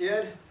as a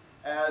kid,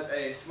 as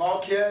a small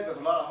kid with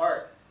a lot of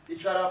heart. He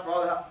tried out for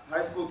all the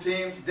high school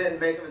teams, didn't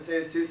make them and said he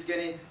was too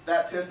skinny.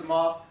 That pissed him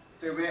off,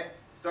 so he went,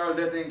 started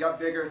lifting, got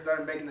bigger,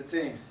 started making the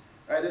teams.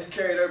 All right, this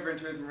carried over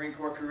into his Marine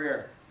Corps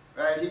career.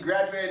 All right, he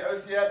graduated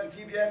OCS and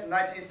TBS in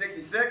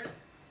 1966.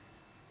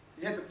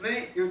 He hit the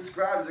fleet. He was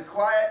described as a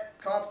quiet,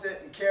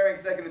 competent, and caring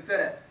second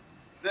lieutenant.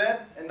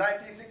 Then, in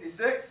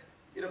 1966,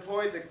 he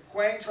deployed to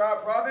Quang Tri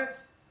Province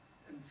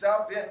in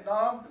South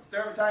Vietnam,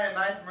 3rd Battalion,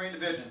 9th Marine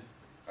Division.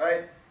 All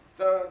right,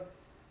 so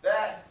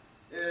that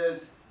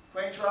is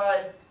Quang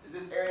Tri, is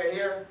this area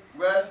here,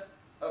 west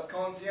of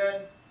Con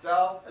Thien,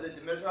 south of the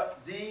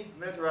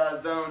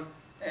demilitarized zone,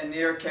 and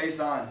near Khe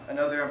Sanh,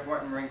 another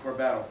important Marine Corps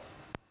battle.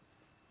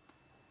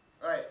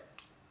 All right.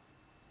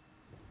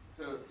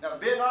 So now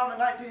Vietnam in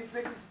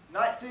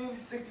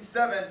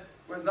 1967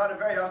 was not a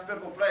very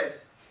hospitable place.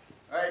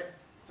 All right.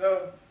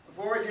 So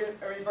before we get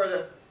any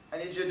further, I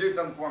need you to do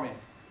something for me.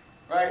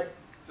 Right?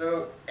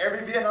 So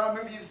every Vietnam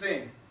movie you've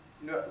seen,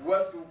 you know,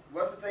 what's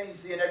the thing you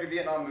see in every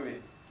Vietnam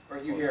movie, or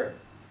you hear?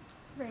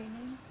 It's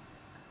raining.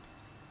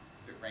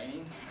 Is it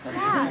raining?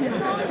 Yeah,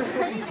 it's always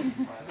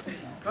raining.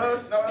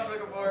 Close. Not what I was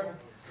looking for.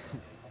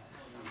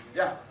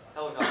 Yeah.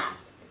 Helicopter.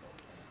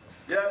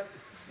 Yes.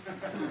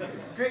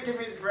 Great, give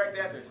me the correct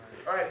answers.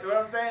 All right. So what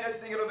I'm saying is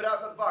think a little bit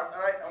outside the box.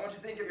 All right. I want you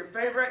to think of your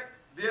favorite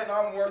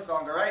Vietnam War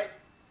song. All right.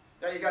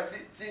 Now you got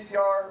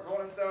CCR,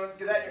 Rolling Stones.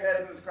 Get that in your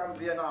head as I'm describing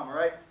Vietnam. All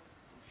right.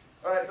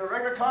 All right, so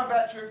regular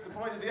combat troops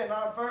deployed to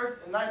Vietnam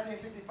first in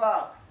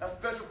 1965. Now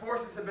special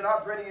forces have been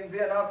operating in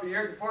Vietnam for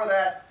years before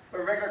that,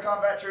 but regular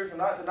combat troops were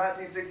not until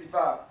 1965.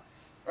 All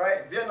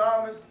right,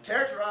 Vietnam was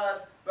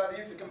characterized by the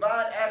use of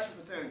combined action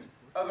platoons,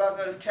 otherwise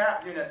known as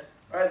CAP units,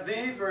 Alright,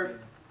 these were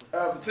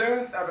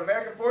platoons of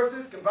American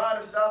forces combined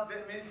with South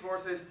Vietnamese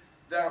forces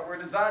that were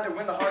designed to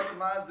win the hearts and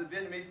minds of the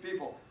Vietnamese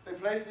people. They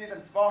placed these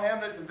in small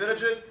hamlets and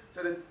villages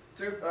so that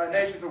two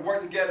nations would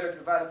work together to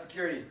provide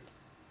security.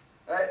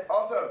 Right?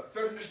 Also,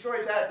 search and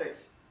destroy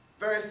tactics.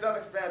 Very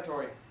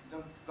self-explanatory.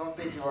 Don't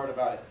think too hard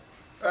about it.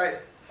 Right?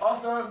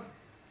 Also,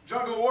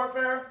 jungle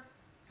warfare.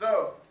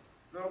 So,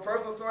 a little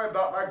personal story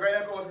about my great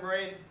uncle was a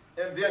Marine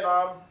in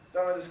Vietnam. So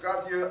I'm going to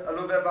describe to you a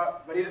little bit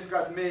about what he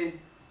described to me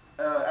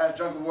as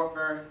jungle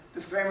warfare.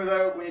 Disclaimer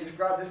though, when he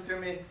described this to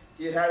me,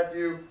 he had a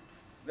few.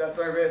 That's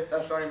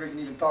the only reason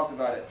he even talked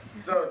about it.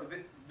 So the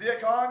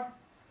Viet Cong,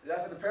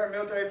 that's the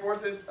paramilitary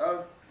forces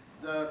of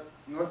the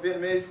North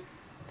Vietnamese.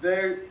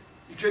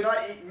 You could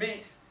not eat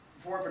meat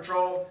before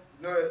patrol.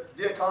 The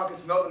Viet Cong can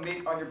smell the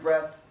meat on your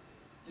breath.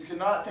 You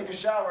cannot take a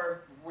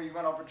shower before you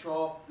went on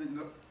patrol. The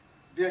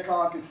Viet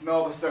Cong can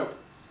smell the soap.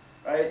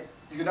 Right?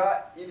 You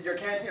cannot, either your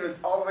canteen is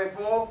all the way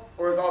full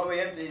or is all the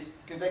way empty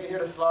because they can hear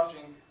the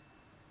sloshing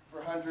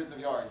for hundreds of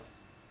yards.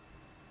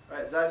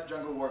 Right? So that's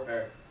jungle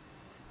warfare.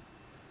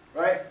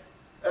 Right?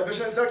 As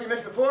Mr. Suki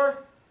mentioned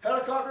before,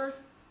 helicopters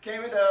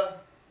came into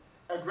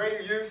a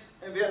greater use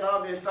in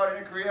Vietnam. They started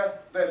in Korea,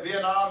 but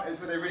Vietnam is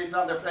where they really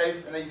found their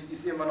place, and you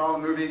see them in all the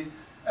movies.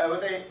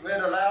 What it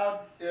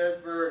allowed is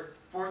for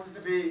forces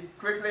to be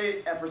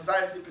quickly and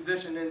precisely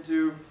positioned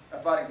into a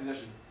fighting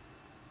position.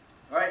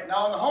 All right,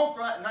 now on the home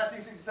front in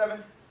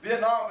 1967,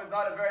 Vietnam was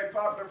not a very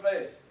popular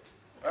place.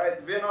 All right,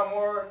 the Vietnam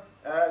War,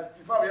 as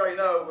you probably already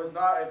know, was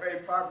not a very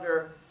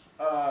popular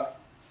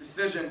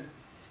decision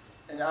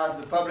in the eyes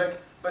of the public,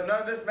 but none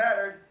of this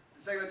mattered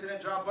to Second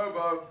Lieutenant John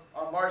Bobo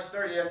on March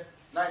 30th,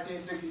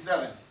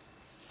 1967.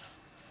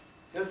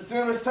 His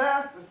platoon was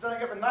tasked with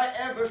setting up a night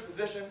ambush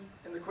position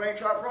in the Quang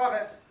Tri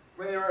province.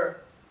 When they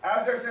were,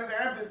 as they were setting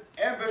their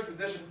ambush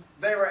position,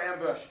 they were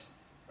ambushed.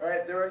 All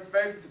right, they were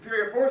facing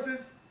superior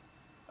forces.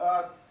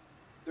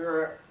 They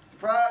were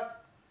surprised,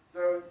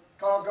 so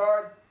called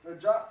guard. So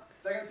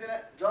Second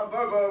Lieutenant John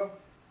Bobo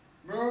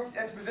moved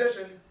into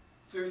position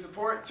to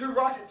support two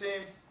rocket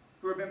teams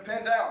who had been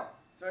pinned down.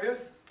 So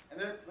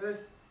this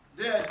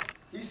did,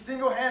 he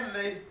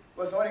single-handedly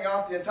was holding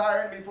off the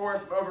entire enemy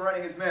force from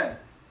overrunning his men.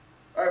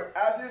 All right,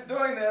 as he was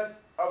doing this,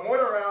 a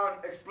mortar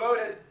round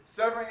exploded,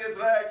 severing his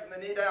leg from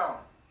the knee down.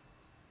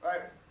 All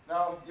right,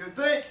 now you'd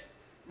think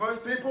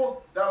most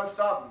people that would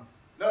stop him.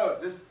 No,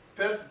 this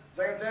pissed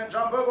Second Lieutenant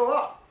John Bobo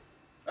off.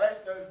 All right,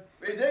 so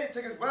what he did, he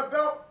took his web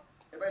belt.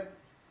 Everybody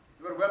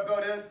know what a web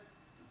belt is?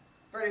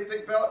 Pretty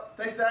thick belt.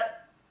 Takes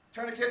that,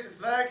 tourniquets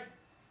his leg,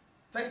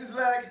 takes his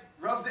leg,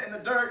 rubs it in the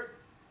dirt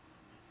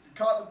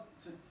to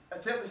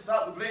attempt to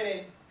stop the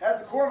bleeding. Has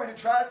the corpsman who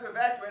tries to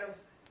evacuate him,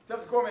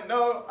 tells the corpsman,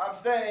 no, I'm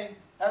staying.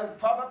 Has him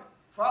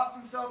props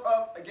himself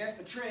up against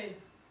a tree,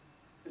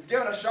 is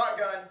given a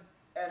shotgun,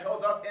 and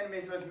holds off the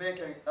enemy so his men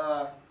can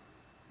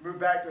move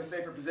back to a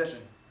safer position.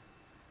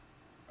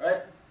 All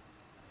right?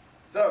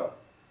 So,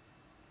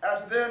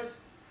 after this,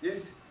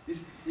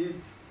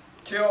 he's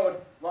killed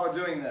while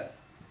doing this.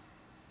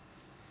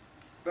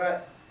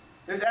 But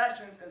his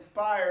actions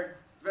inspired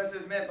the rest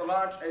of his men to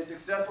launch a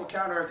successful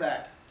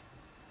counterattack.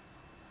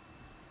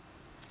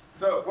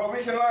 So, what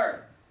we can learn,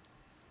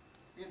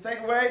 we can take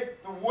away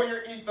the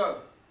warrior ethos.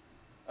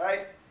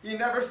 Right? He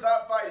never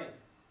stopped fighting.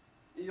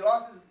 He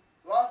lost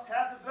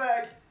half his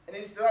leg, and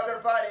he's still out there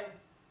fighting.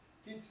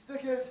 He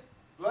stuck his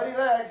bloody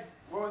leg,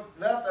 what was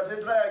left of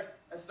his leg,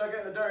 and stuck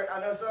it in the dirt.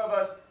 I know some of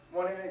us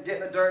won't even get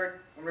in the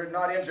dirt when we're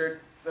not injured,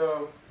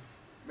 so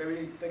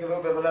maybe take a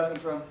little bit of a lesson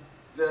from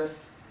this.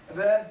 And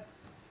then,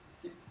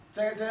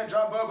 Second Lieutenant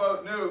John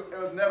Bobo knew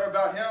it was never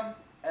about him,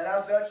 and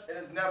as such, it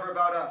is never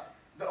about us.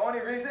 The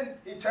only reason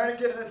he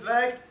tourniqueted his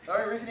leg, the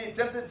only reason he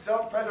attempted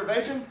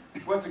self-preservation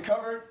was to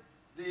cover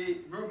the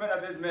movement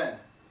of his men.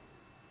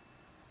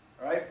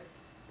 All right?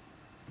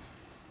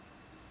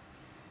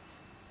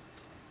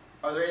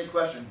 Are there any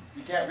questions?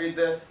 You can't read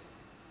this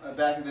on the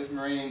back of this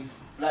Marine's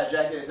flat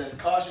jacket. It says,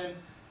 caution,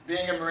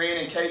 being a Marine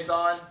in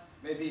Quezon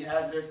may be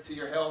hazardous to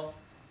your health.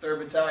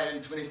 3rd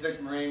Battalion,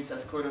 26th Marines,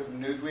 that's quoted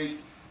from Newsweek.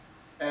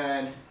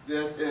 And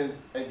this is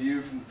a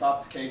view from the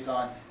top of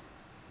Quezon.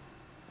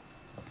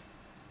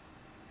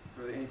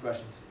 So, any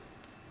questions?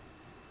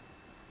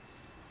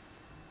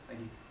 Thank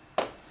you.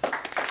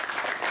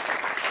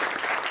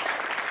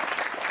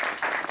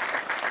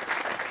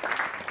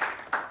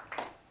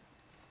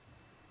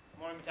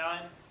 Morning,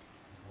 Battalion.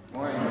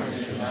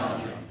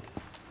 Morning.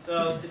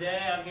 So today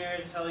I'm here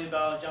to tell you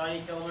about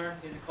Johnny Kilmer.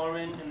 He's a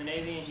corpsman in the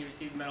Navy and he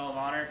received the Medal of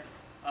Honor.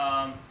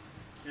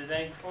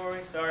 Before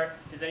we start,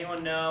 does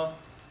anyone know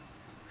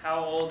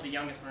how old the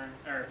youngest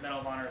Medal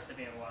of Honor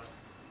recipient was?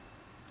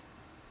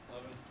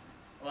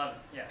 11.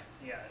 Yeah,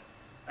 you got it.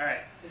 All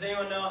right. Does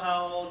anyone know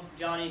how old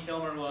Johnny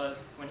Kilmer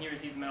was when he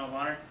received the Medal of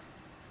Honor?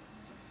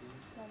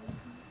 17.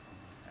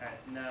 All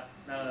right. No,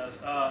 none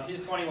of those. He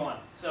was 21.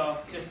 So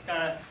just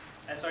kind of,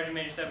 as Sergeant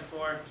Major said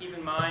before, keep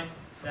in mind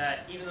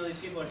that even though these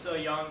people are so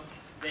young,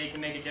 they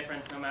can make a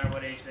difference no matter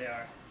what age they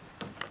are.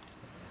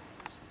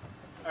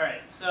 All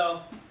right.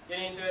 So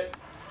getting into it.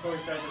 before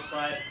we start this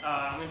slide,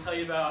 I'm going to tell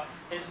you about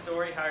his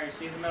story, how he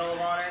received the Medal of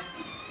Honor,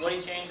 what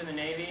he changed in the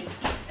Navy,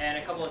 and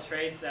a couple of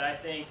traits that I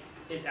think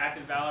his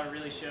active valor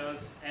really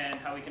shows, and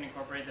how we can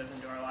incorporate those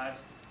into our lives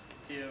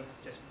to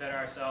just better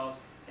ourselves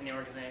in the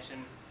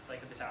organization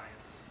like the battalion.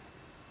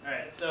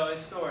 Alright, so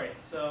his story.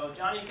 So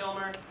Johnny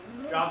Kilmer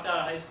dropped out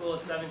of high school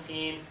at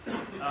 17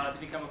 to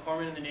become a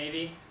corpsman in the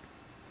Navy,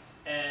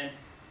 and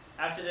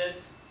after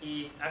this,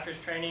 after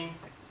his training,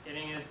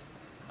 getting his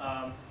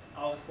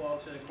all his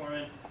quals for the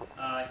corpsman,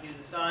 he was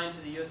assigned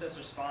to the USS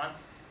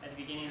Response at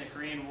the beginning of the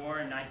Korean War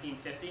in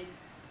 1950.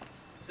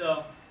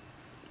 So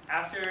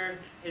after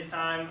his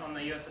time on the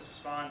USS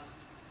Response,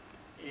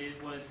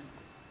 it was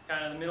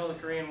kind of the middle of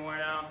the Korean War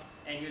now,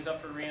 and he was up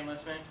for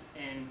re-enlistment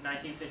in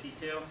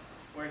 1952,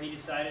 where he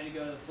decided to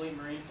go to the Fleet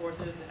Marine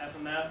Forces,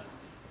 FMF,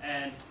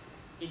 and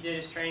he did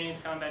his training, his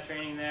combat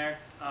training there,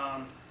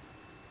 and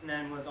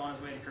then was on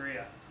his way to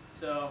Korea.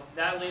 So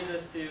that leads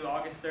us to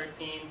August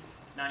 13,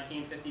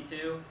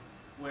 1952,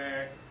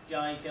 where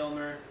Johnny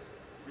Kilmer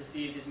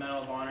received his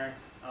Medal of Honor,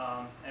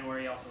 and where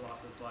he also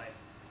lost his life.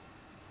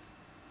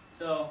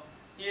 So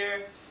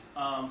here,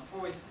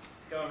 before we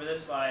go over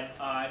this slide,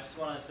 I just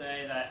want to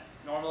say that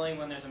normally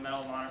when there's a Medal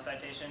of Honor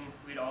citation,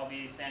 we'd all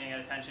be standing at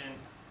attention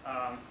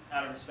out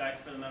of respect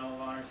for the Medal of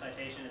Honor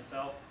citation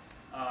itself.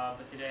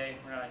 But today,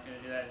 we're not going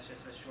to do that. It's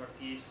just a short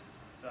piece.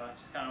 So I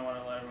just kind of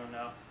want to let everyone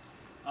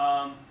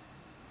know.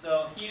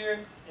 So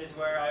here is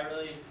where I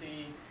really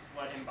see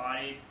what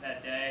embodied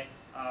that day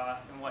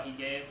and what he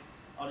gave.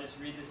 I'll just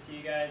read this to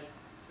you guys.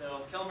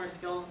 So Kilmer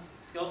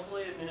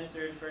skillfully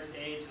administered first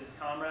aid to his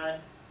comrade,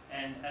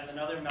 and as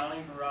another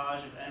mounting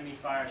barrage of enemy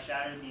fire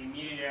shattered the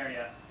immediate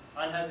area,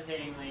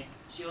 unhesitatingly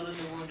shielded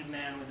the wounded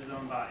man with his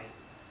own body.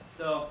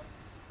 So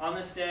on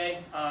this day,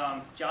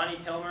 Johnny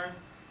Kilmer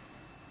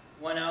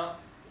went out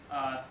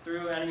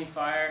through enemy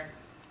fire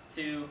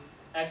to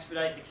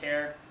expedite the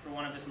care for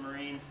one of his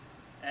Marines,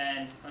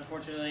 and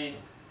unfortunately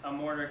a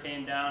mortar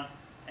came down,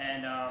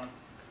 and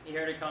he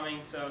heard it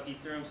coming, so he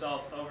threw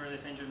himself over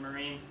this injured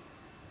Marine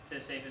to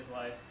save his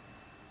life.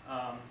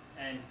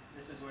 And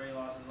this is where he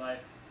lost his life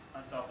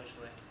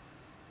unselfishly.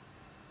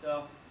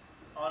 So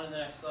on to the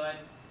next slide.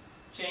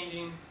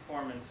 Changing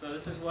corpsmen. So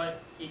this is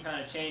what he kind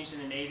of changed in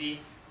the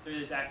Navy through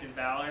this active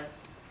valor.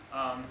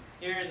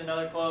 Here is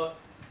another quote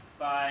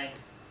by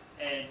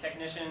a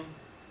technician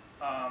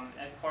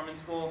at corpsman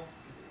school,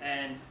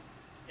 and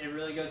it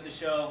really goes to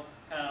show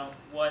kind of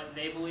what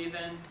they believe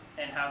in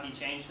and how he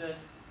changed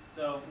this.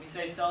 So we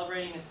say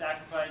celebrating his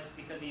sacrifice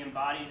because he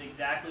embodies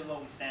exactly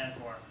what we stand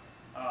for.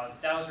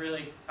 That was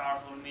really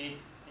powerful to me.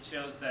 It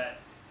shows that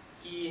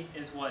he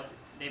is what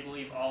they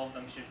believe all of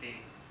them should be.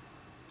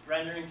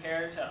 Rendering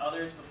care to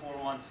others before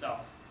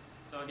oneself.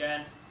 So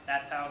again,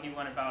 that's how he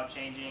went about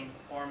changing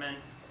corpsmen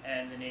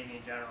and the Navy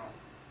in general.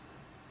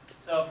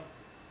 So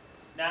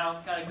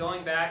now, kind of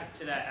going back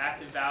to that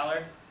active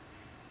valor,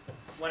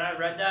 when I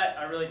read that,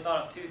 I really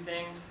thought of two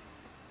things,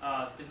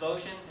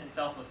 devotion and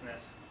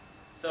selflessness.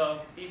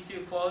 So these two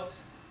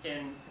quotes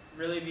can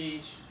really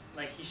be,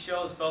 like, he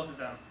shows both of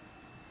them.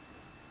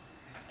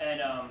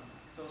 And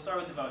so we'll start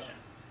with devotion.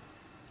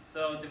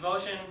 So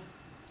devotion,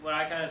 when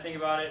I kind of think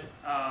about it,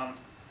 I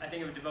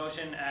think of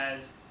devotion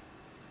as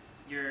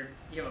you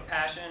have a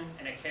passion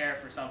and a care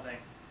for something.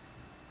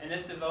 And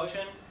this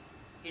devotion,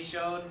 he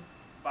showed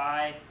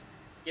by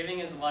giving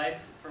his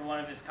life for one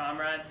of his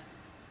comrades.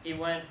 He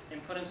went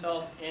and put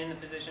himself in the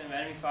position of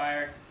enemy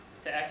fire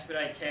to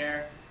expedite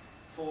care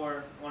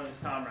for one of his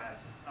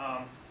comrades.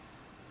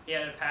 He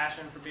had a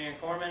passion for being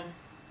a corpsman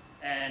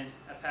and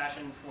a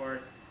passion for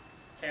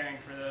caring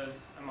for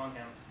those among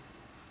him.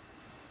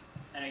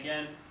 And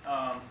again,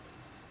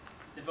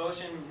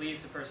 devotion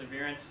leads to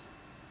perseverance,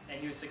 and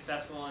he was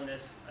successful in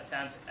this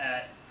attempt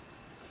at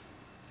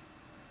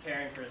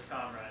caring for his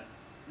comrade.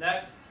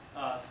 Next,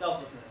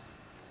 selflessness.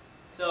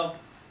 So,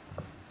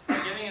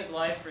 giving his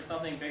life for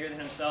something bigger than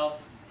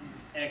himself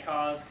and a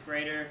cause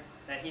greater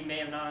that he may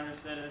have not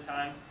understood at the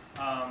time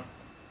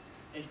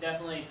is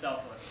definitely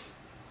selfless.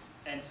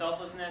 And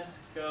selflessness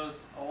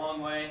goes a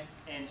long way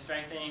in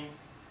strengthening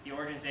the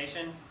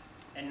organization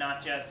and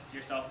not just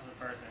yourself as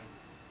a person.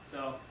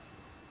 So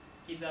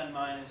keep that in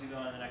mind as we go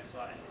on to the next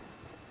slide.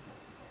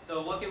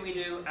 So what can we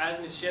do as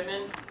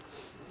midshipmen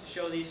to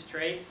show these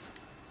traits?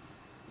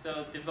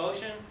 So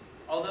devotion,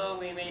 although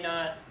we may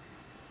not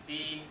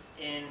be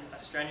in a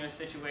strenuous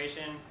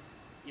situation,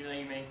 even though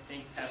you may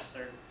think tests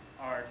are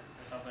hard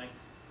or something,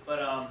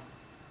 but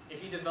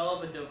if you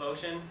develop a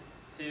devotion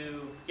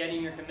to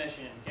getting your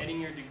commission,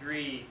 getting your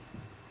degree,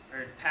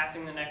 or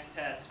passing the next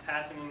test,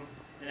 passing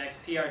the next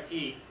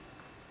PRT,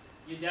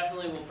 you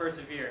definitely will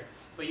persevere,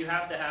 but you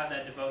have to have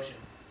that devotion.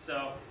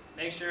 So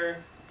make sure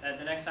that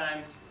the next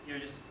time you're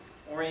just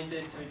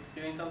oriented towards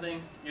doing something,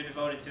 you're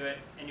devoted to it,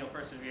 and you'll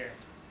persevere.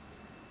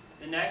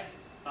 The next,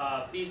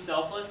 be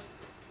selfless.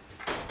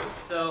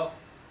 So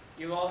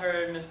you've all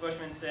heard Ms.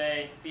 Bushman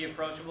say, be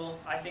approachable.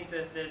 I think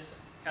that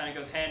this kind of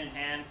goes hand in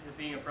hand with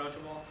being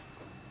approachable.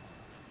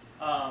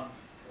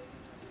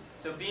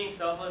 So being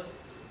selfless,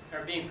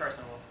 or being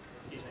personable,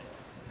 excuse me.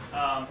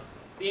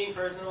 being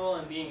personal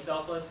and being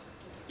selfless,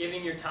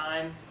 giving your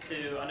time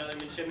to another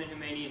midshipman who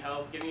may need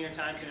help, giving your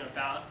time to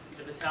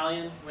the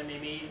battalion when they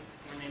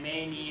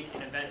may need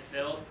an event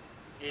filled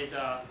is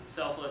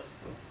selfless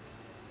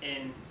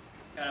in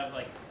kind of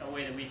like a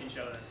way that we can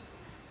show this.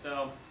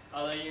 So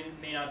although you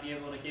may not be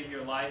able to give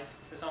your life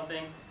to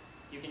something,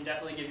 you can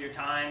definitely give your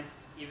time,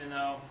 even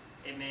though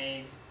it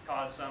may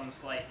cause some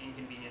slight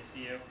inconvenience to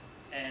you.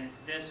 And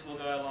this will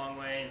go a long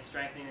way in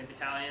strengthening the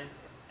battalion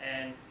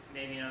and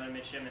maybe another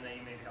midshipman that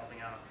you may be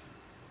helping out.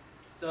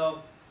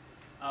 So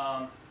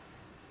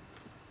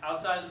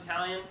outside of the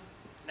battalion,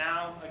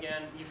 now,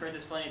 again, you've heard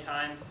this plenty of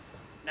times,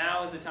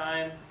 now is the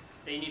time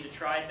that you need to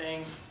try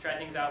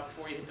things out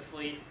before you hit the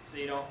fleet so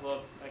you don't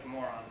look like a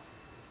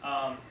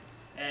moron.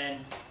 And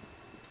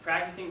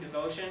practicing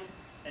devotion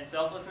and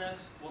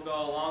selflessness will go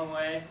a long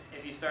way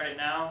if you start it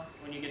now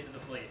when you get to the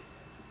fleet.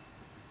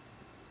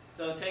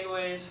 So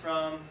takeaways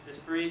from this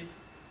brief: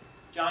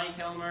 Johnny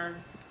Kilmer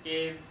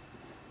gave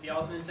the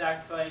ultimate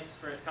sacrifice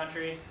for his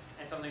country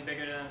and something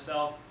bigger than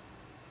himself.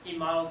 He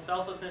modeled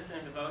selflessness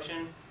and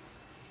devotion,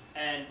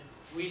 and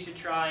we should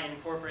try and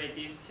incorporate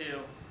these two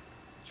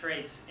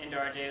traits into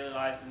our daily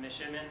lives as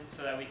midshipmen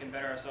so that we can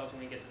better ourselves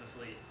when we get to the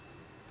fleet.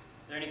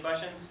 Are there any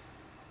questions?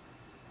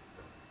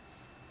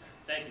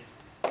 Thank you.